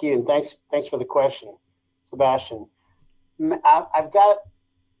 Thank you, and thanks for the question, Sebastian. I've got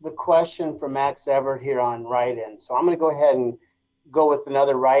the question from Max Everett here on write-in, so I'm going to go ahead and go with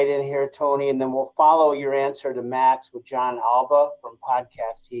another write-in here, Tony, and then we'll follow your answer to Max with John Alba from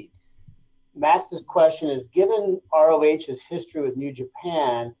Podcast Heat. Max's question is, given ROH's history with New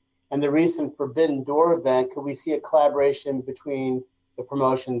Japan and the recent Forbidden Door event, could we see a collaboration between the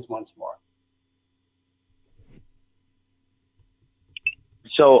promotions once more?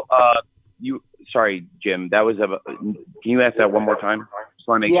 So, sorry, Jim, that was can you ask that one more time? Just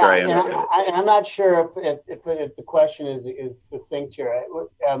want to make sure I understand. I'm not sure if the question is succinct here.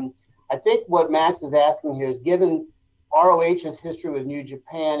 I think what Max is asking here is, given ROH's history with New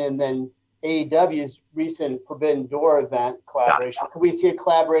Japan and then AEW's recent Forbidden Door event collaboration, could we see a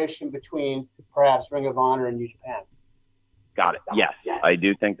collaboration between perhaps Ring of Honor and New Japan? Got it. Yes, I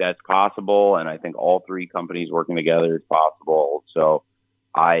do think that's possible, and I think all three companies working together is possible. So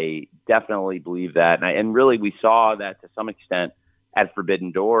I definitely believe that. And really, we saw that to some extent at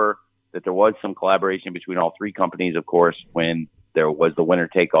Forbidden Door, that there was some collaboration between all three companies, of course, when there was the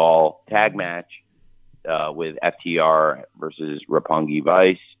winner-take-all tag match with FTR versus Roppongi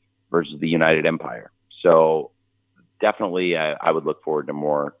Vice versus the United Empire. So definitely, I would look forward to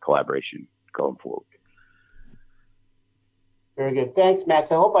more collaboration going forward. Very good. Thanks, Max.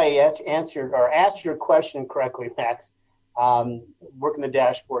 I hope I answered or asked your question correctly, Max. Working the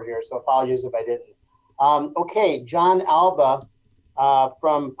dashboard here, so apologies if I didn't. Okay, John Alba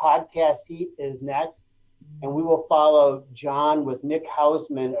from Podcast Heat is next, and we will follow John with Nick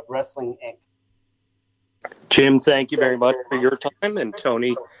Hausman of Wrestling Inc. Jim, thank you very much for your time, and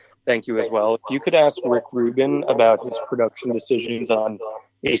Tony, thank you as well. If you could ask Rick Rubin about his production decisions on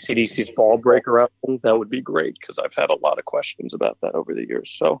AC/DC's Ball Breaker album, that would be great, because I've had a lot of questions about that over the years.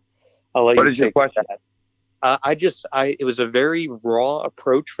 So I'll let you take that. It was a very raw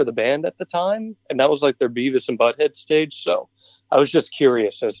approach for the band at the time, and that was like their Beavis and Butthead stage. So I was just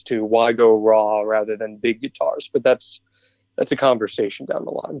curious as to why go raw rather than big guitars, but that's a conversation down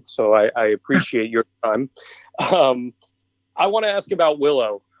the line. So I appreciate your time. I want to ask about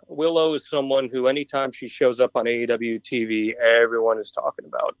Willow. Willow is someone who, anytime she shows up on AEW TV, everyone is talking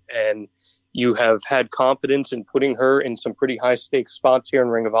about, and you have had confidence in putting her in some pretty high stakes spots here in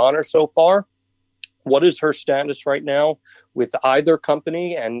Ring of Honor so far. What is her status right now with either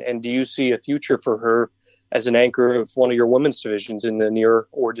company, and do you see a future for her as an anchor of one of your women's divisions in the near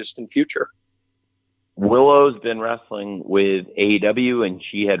or distant future? Willow's been wrestling with AEW, and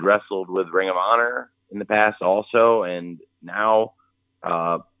she had wrestled with Ring of Honor in the past also, and now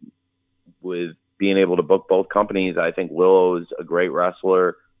with being able to book both companies, I think Willow is a great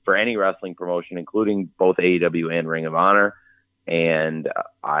wrestler for any wrestling promotion, including both AEW and Ring of Honor. And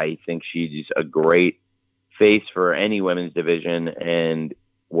I think she's a great face for any women's division, and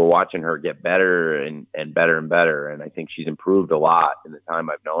we're watching her get better and better and better. And I think she's improved a lot in the time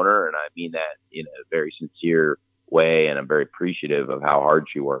I've known her, and I mean that in a very sincere way, and I'm very appreciative of how hard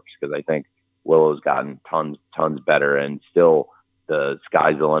she works, because I think Willow's gotten tons better, and still the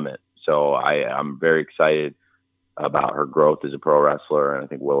sky's the limit. So I'm very excited about her growth as a pro wrestler, and I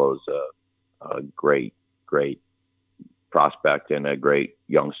think Willow's a great prospect and a great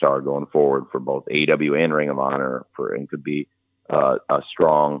young star going forward for both AEW and Ring of Honor, and could be a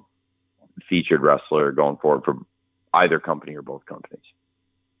strong featured wrestler going forward for either company or both companies.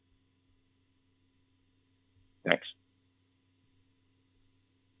 Thanks.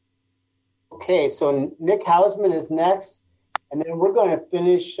 Okay, so Nick Hausman is next, and then we're going to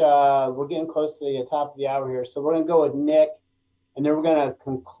finish. We're getting close to the top of the hour here, so we're going to go with Nick, and then we're going to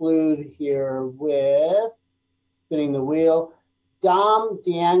conclude here with spinning the wheel, Dom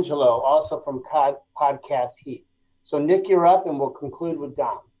D'Angelo, also from Podcast Heat. So Nick, you're up, and we'll conclude with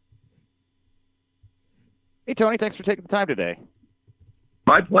Dom. Hey Tony, thanks for taking the time today.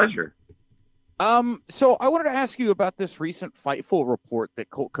 My pleasure. So I wanted to ask you about this recent Fightful report that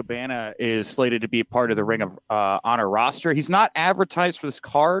Colt Cabana is slated to be a part of the Ring of Honor roster. He's not advertised for this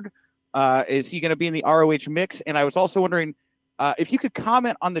card. Is he going to be in the ROH mix? And I was also wondering if you could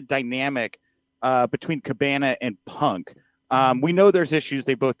comment on the dynamic between Cabana and Punk. We know there's issues.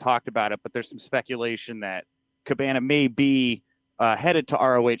 They both talked about it, but there's some speculation that Cabana may be headed to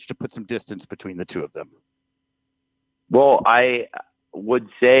ROH to put some distance between the two of them. Well, I would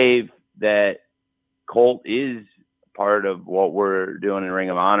say that Colt is part of what we're doing in Ring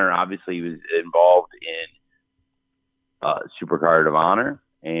of Honor. Obviously, he was involved in Supercard of Honor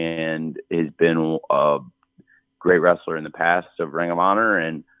and has been a great wrestler in the past of Ring of Honor.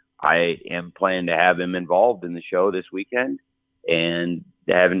 And I am planning to have him involved in the show this weekend. And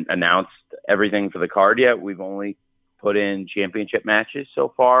they haven't announced everything for the card yet. We've only put in championship matches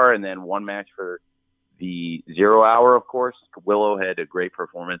so far, and then one match for the 0 hour, of course. Willow had a great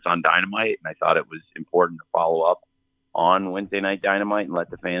performance on Dynamite, and I thought it was important to follow up on Wednesday Night Dynamite and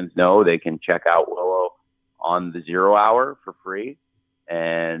let the fans know they can check out Willow on the 0 hour for free.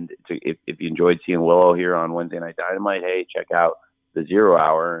 And if you enjoyed seeing Willow here on Wednesday Night Dynamite, hey, check out the 0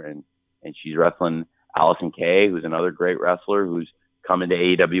 hour. And she's wrestling Allison Kay, who's another great wrestler who's come into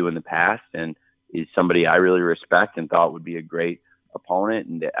AEW in the past and is somebody I really respect and thought would be a great opponent,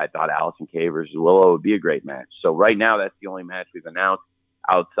 and I thought Allison Kay versus Willow would be a great match. So right now, that's the only match we've announced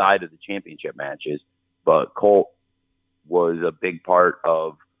outside of the championship matches. But Colt was a big part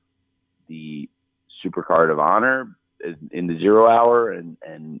of the Supercard of Honor in the 0 hour,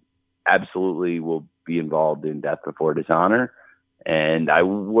 and absolutely will be involved in Death Before Dishonor. And I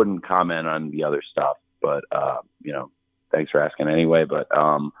wouldn't comment on the other stuff, but thanks for asking anyway. But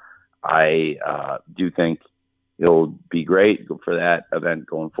I do think it'll be great for that event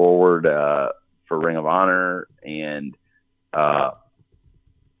going forward for Ring of Honor, and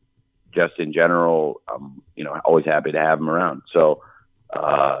just in general, always happy to have him around. So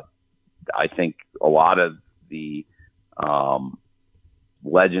I think a lot of the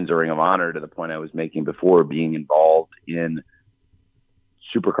legends of Ring of Honor, to the point I was making before, being involved in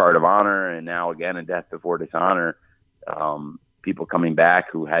Supercard of Honor and now again in Death Before Dishonor, people coming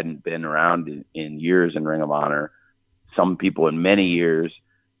back who hadn't been around in years in Ring of Honor, some people in many years,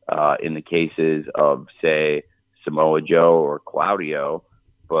 in the cases of, say, Samoa Joe or Claudio,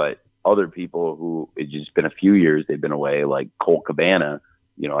 but other people who it's just been a few years they've been away, like Colt Cabana.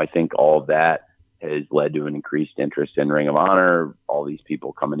 I think all of that has led to an increased interest in Ring of Honor, all these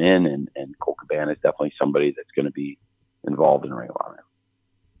people coming in, and Colt Cabana is definitely somebody that's going to be involved in Ring of Honor.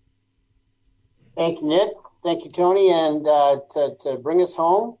 Thank you, Nick. Thank you, Tony. And to bring us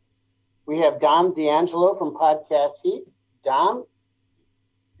home, we have Dom D'Angelo from Podcast Heat. Dom,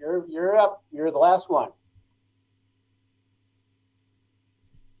 you're up. You're the last one.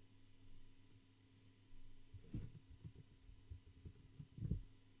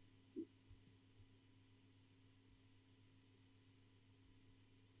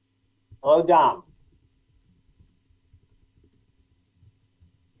 Hello, Dom.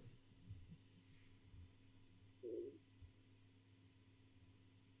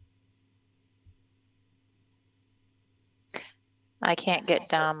 I can't get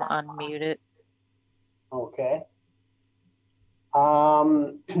Dom unmuted. Okay.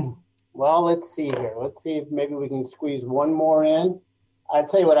 Well, let's see here. Let's see if maybe we can squeeze one more in. I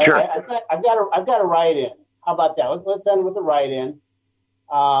tell you what, sure. I've got a write-in. How about that? Let's end with a write-in,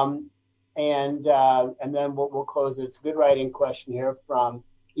 and then we'll close it. It's a good write-in question here from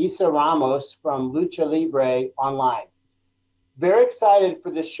Isa Ramos from Lucha Libre Online. Very excited for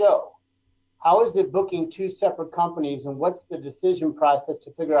this show. How is it booking two separate companies, and what's the decision process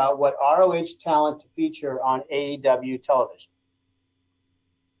to figure out what ROH talent to feature on AEW television?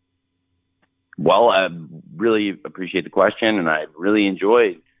 Well, I really appreciate the question, and I really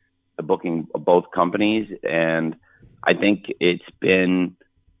enjoyed the booking of both companies, and I think it's been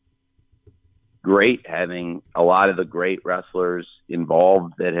great having a lot of the great wrestlers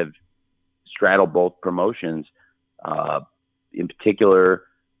involved that have straddled both promotions. In particular,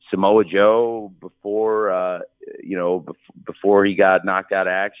 Samoa Joe, before he got knocked out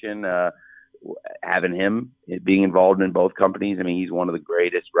of action, having him being involved in both companies. I mean, he's one of the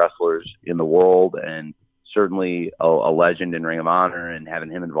greatest wrestlers in the world, and certainly a legend in Ring of Honor, and having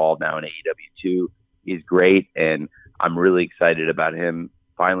him involved now in AEW too is great. And I'm really excited about him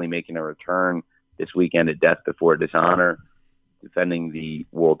finally making a return this weekend at Death Before Dishonor, defending the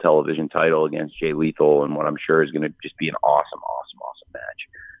World Television title against Jay Lethal, and what I'm sure is going to just be an awesome match.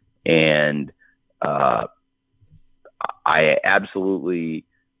 And I absolutely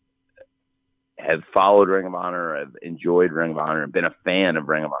have followed Ring of Honor. I've enjoyed Ring of Honor and been a fan of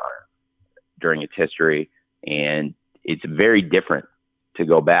Ring of Honor during its history. And it's very different to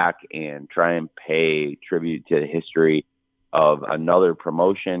go back and try and pay tribute to the history of another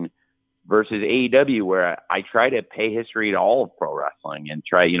promotion versus AEW, where I try to pay history to all of pro wrestling and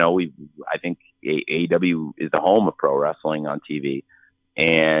try, I think AEW is the home of pro wrestling on TV.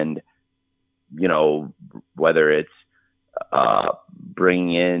 And, whether it's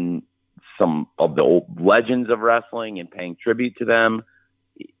bringing in some of the old legends of wrestling and paying tribute to them,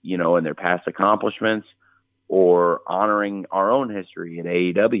 and their past accomplishments, or honoring our own history at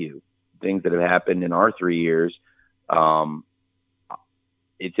AEW, things that have happened in our 3 years.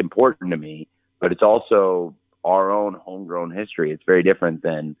 It's important to me, but it's also our own homegrown history. It's very different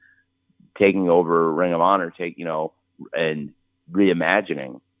than taking over Ring of Honor, and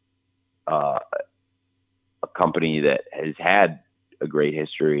reimagining a company that has had a great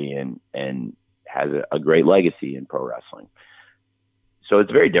history and has a great legacy in pro wrestling. So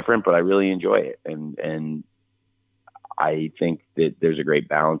it's very different, but I really enjoy it. And I think that there's a great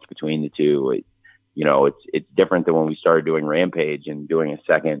balance between the two. It's different than when we started doing Rampage and doing a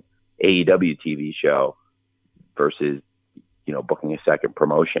second AEW TV show versus, booking a second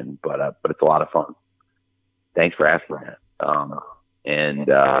promotion, but it's a lot of fun. Thanks for asking that.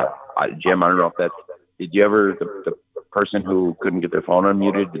 Jim, I don't know if did you ever, person who couldn't get their phone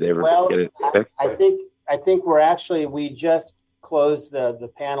unmuted? Did they ever Well, get it fixed? I think we just closed the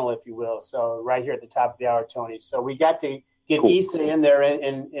panel, if you will. So right here at the top of the hour, Tony. So we got to get Issa in there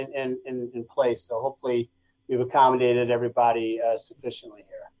in place. So hopefully we've accommodated everybody sufficiently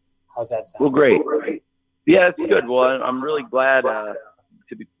here. How's that sound? Well, great. Yeah, it's good. Well, I'm really glad to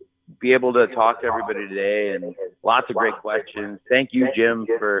be able to talk to everybody today, and lots of great questions. Thank you, Jim,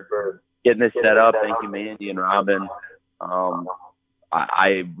 for getting this set up. Thank you, Mandy and Robin.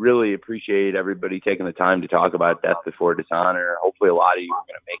 I really appreciate everybody taking the time to talk about Death Before Dishonor. Hopefully a lot of you are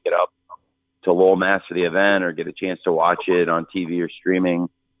going to make it up to Lowell, Mass for the event or get a chance to watch it on TV or streaming.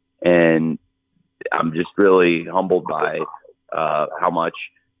 And I'm just really humbled by how much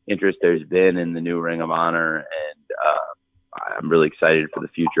interest there's been in the new Ring of Honor. And I'm really excited for the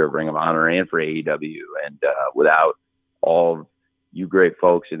future of Ring of Honor and for AEW. And without all of you great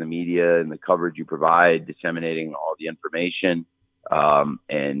folks in the media and the coverage you provide, disseminating all the information,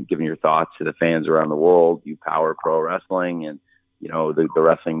 and giving your thoughts to the fans around the world, you power pro wrestling. And, you know, the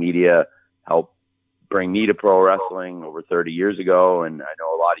wrestling media helped bring me to pro wrestling over 30 years ago. And I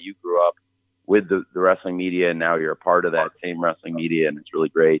know a lot of you grew up with the wrestling media, and now you're a part of that same wrestling media, and it's really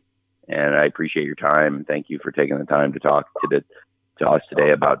great. And I appreciate your time, and thank you for taking the time to talk to us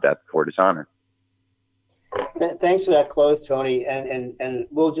today about Death Before Dishonor. Thanks for that close, Tony. And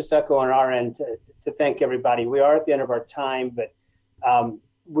we'll just echo on our end to thank everybody. We are at the end of our time, but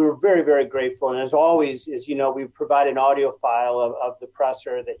we're very, very grateful. And as always, as you know, we provide an audio file of the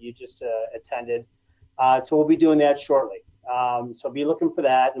presser that you just attended. So we'll be doing that shortly. So be looking for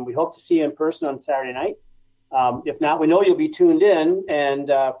that. And we hope to see you in person on Saturday night. If not, we know you'll be tuned in. And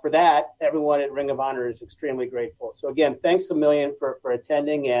for that, everyone at Ring of Honor is extremely grateful. So again, thanks a million for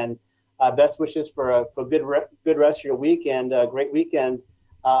attending, and best wishes for a good rest of your week and a great weekend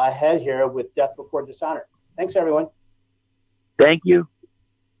ahead here with Death Before Dishonor. Thanks, everyone. Thank you.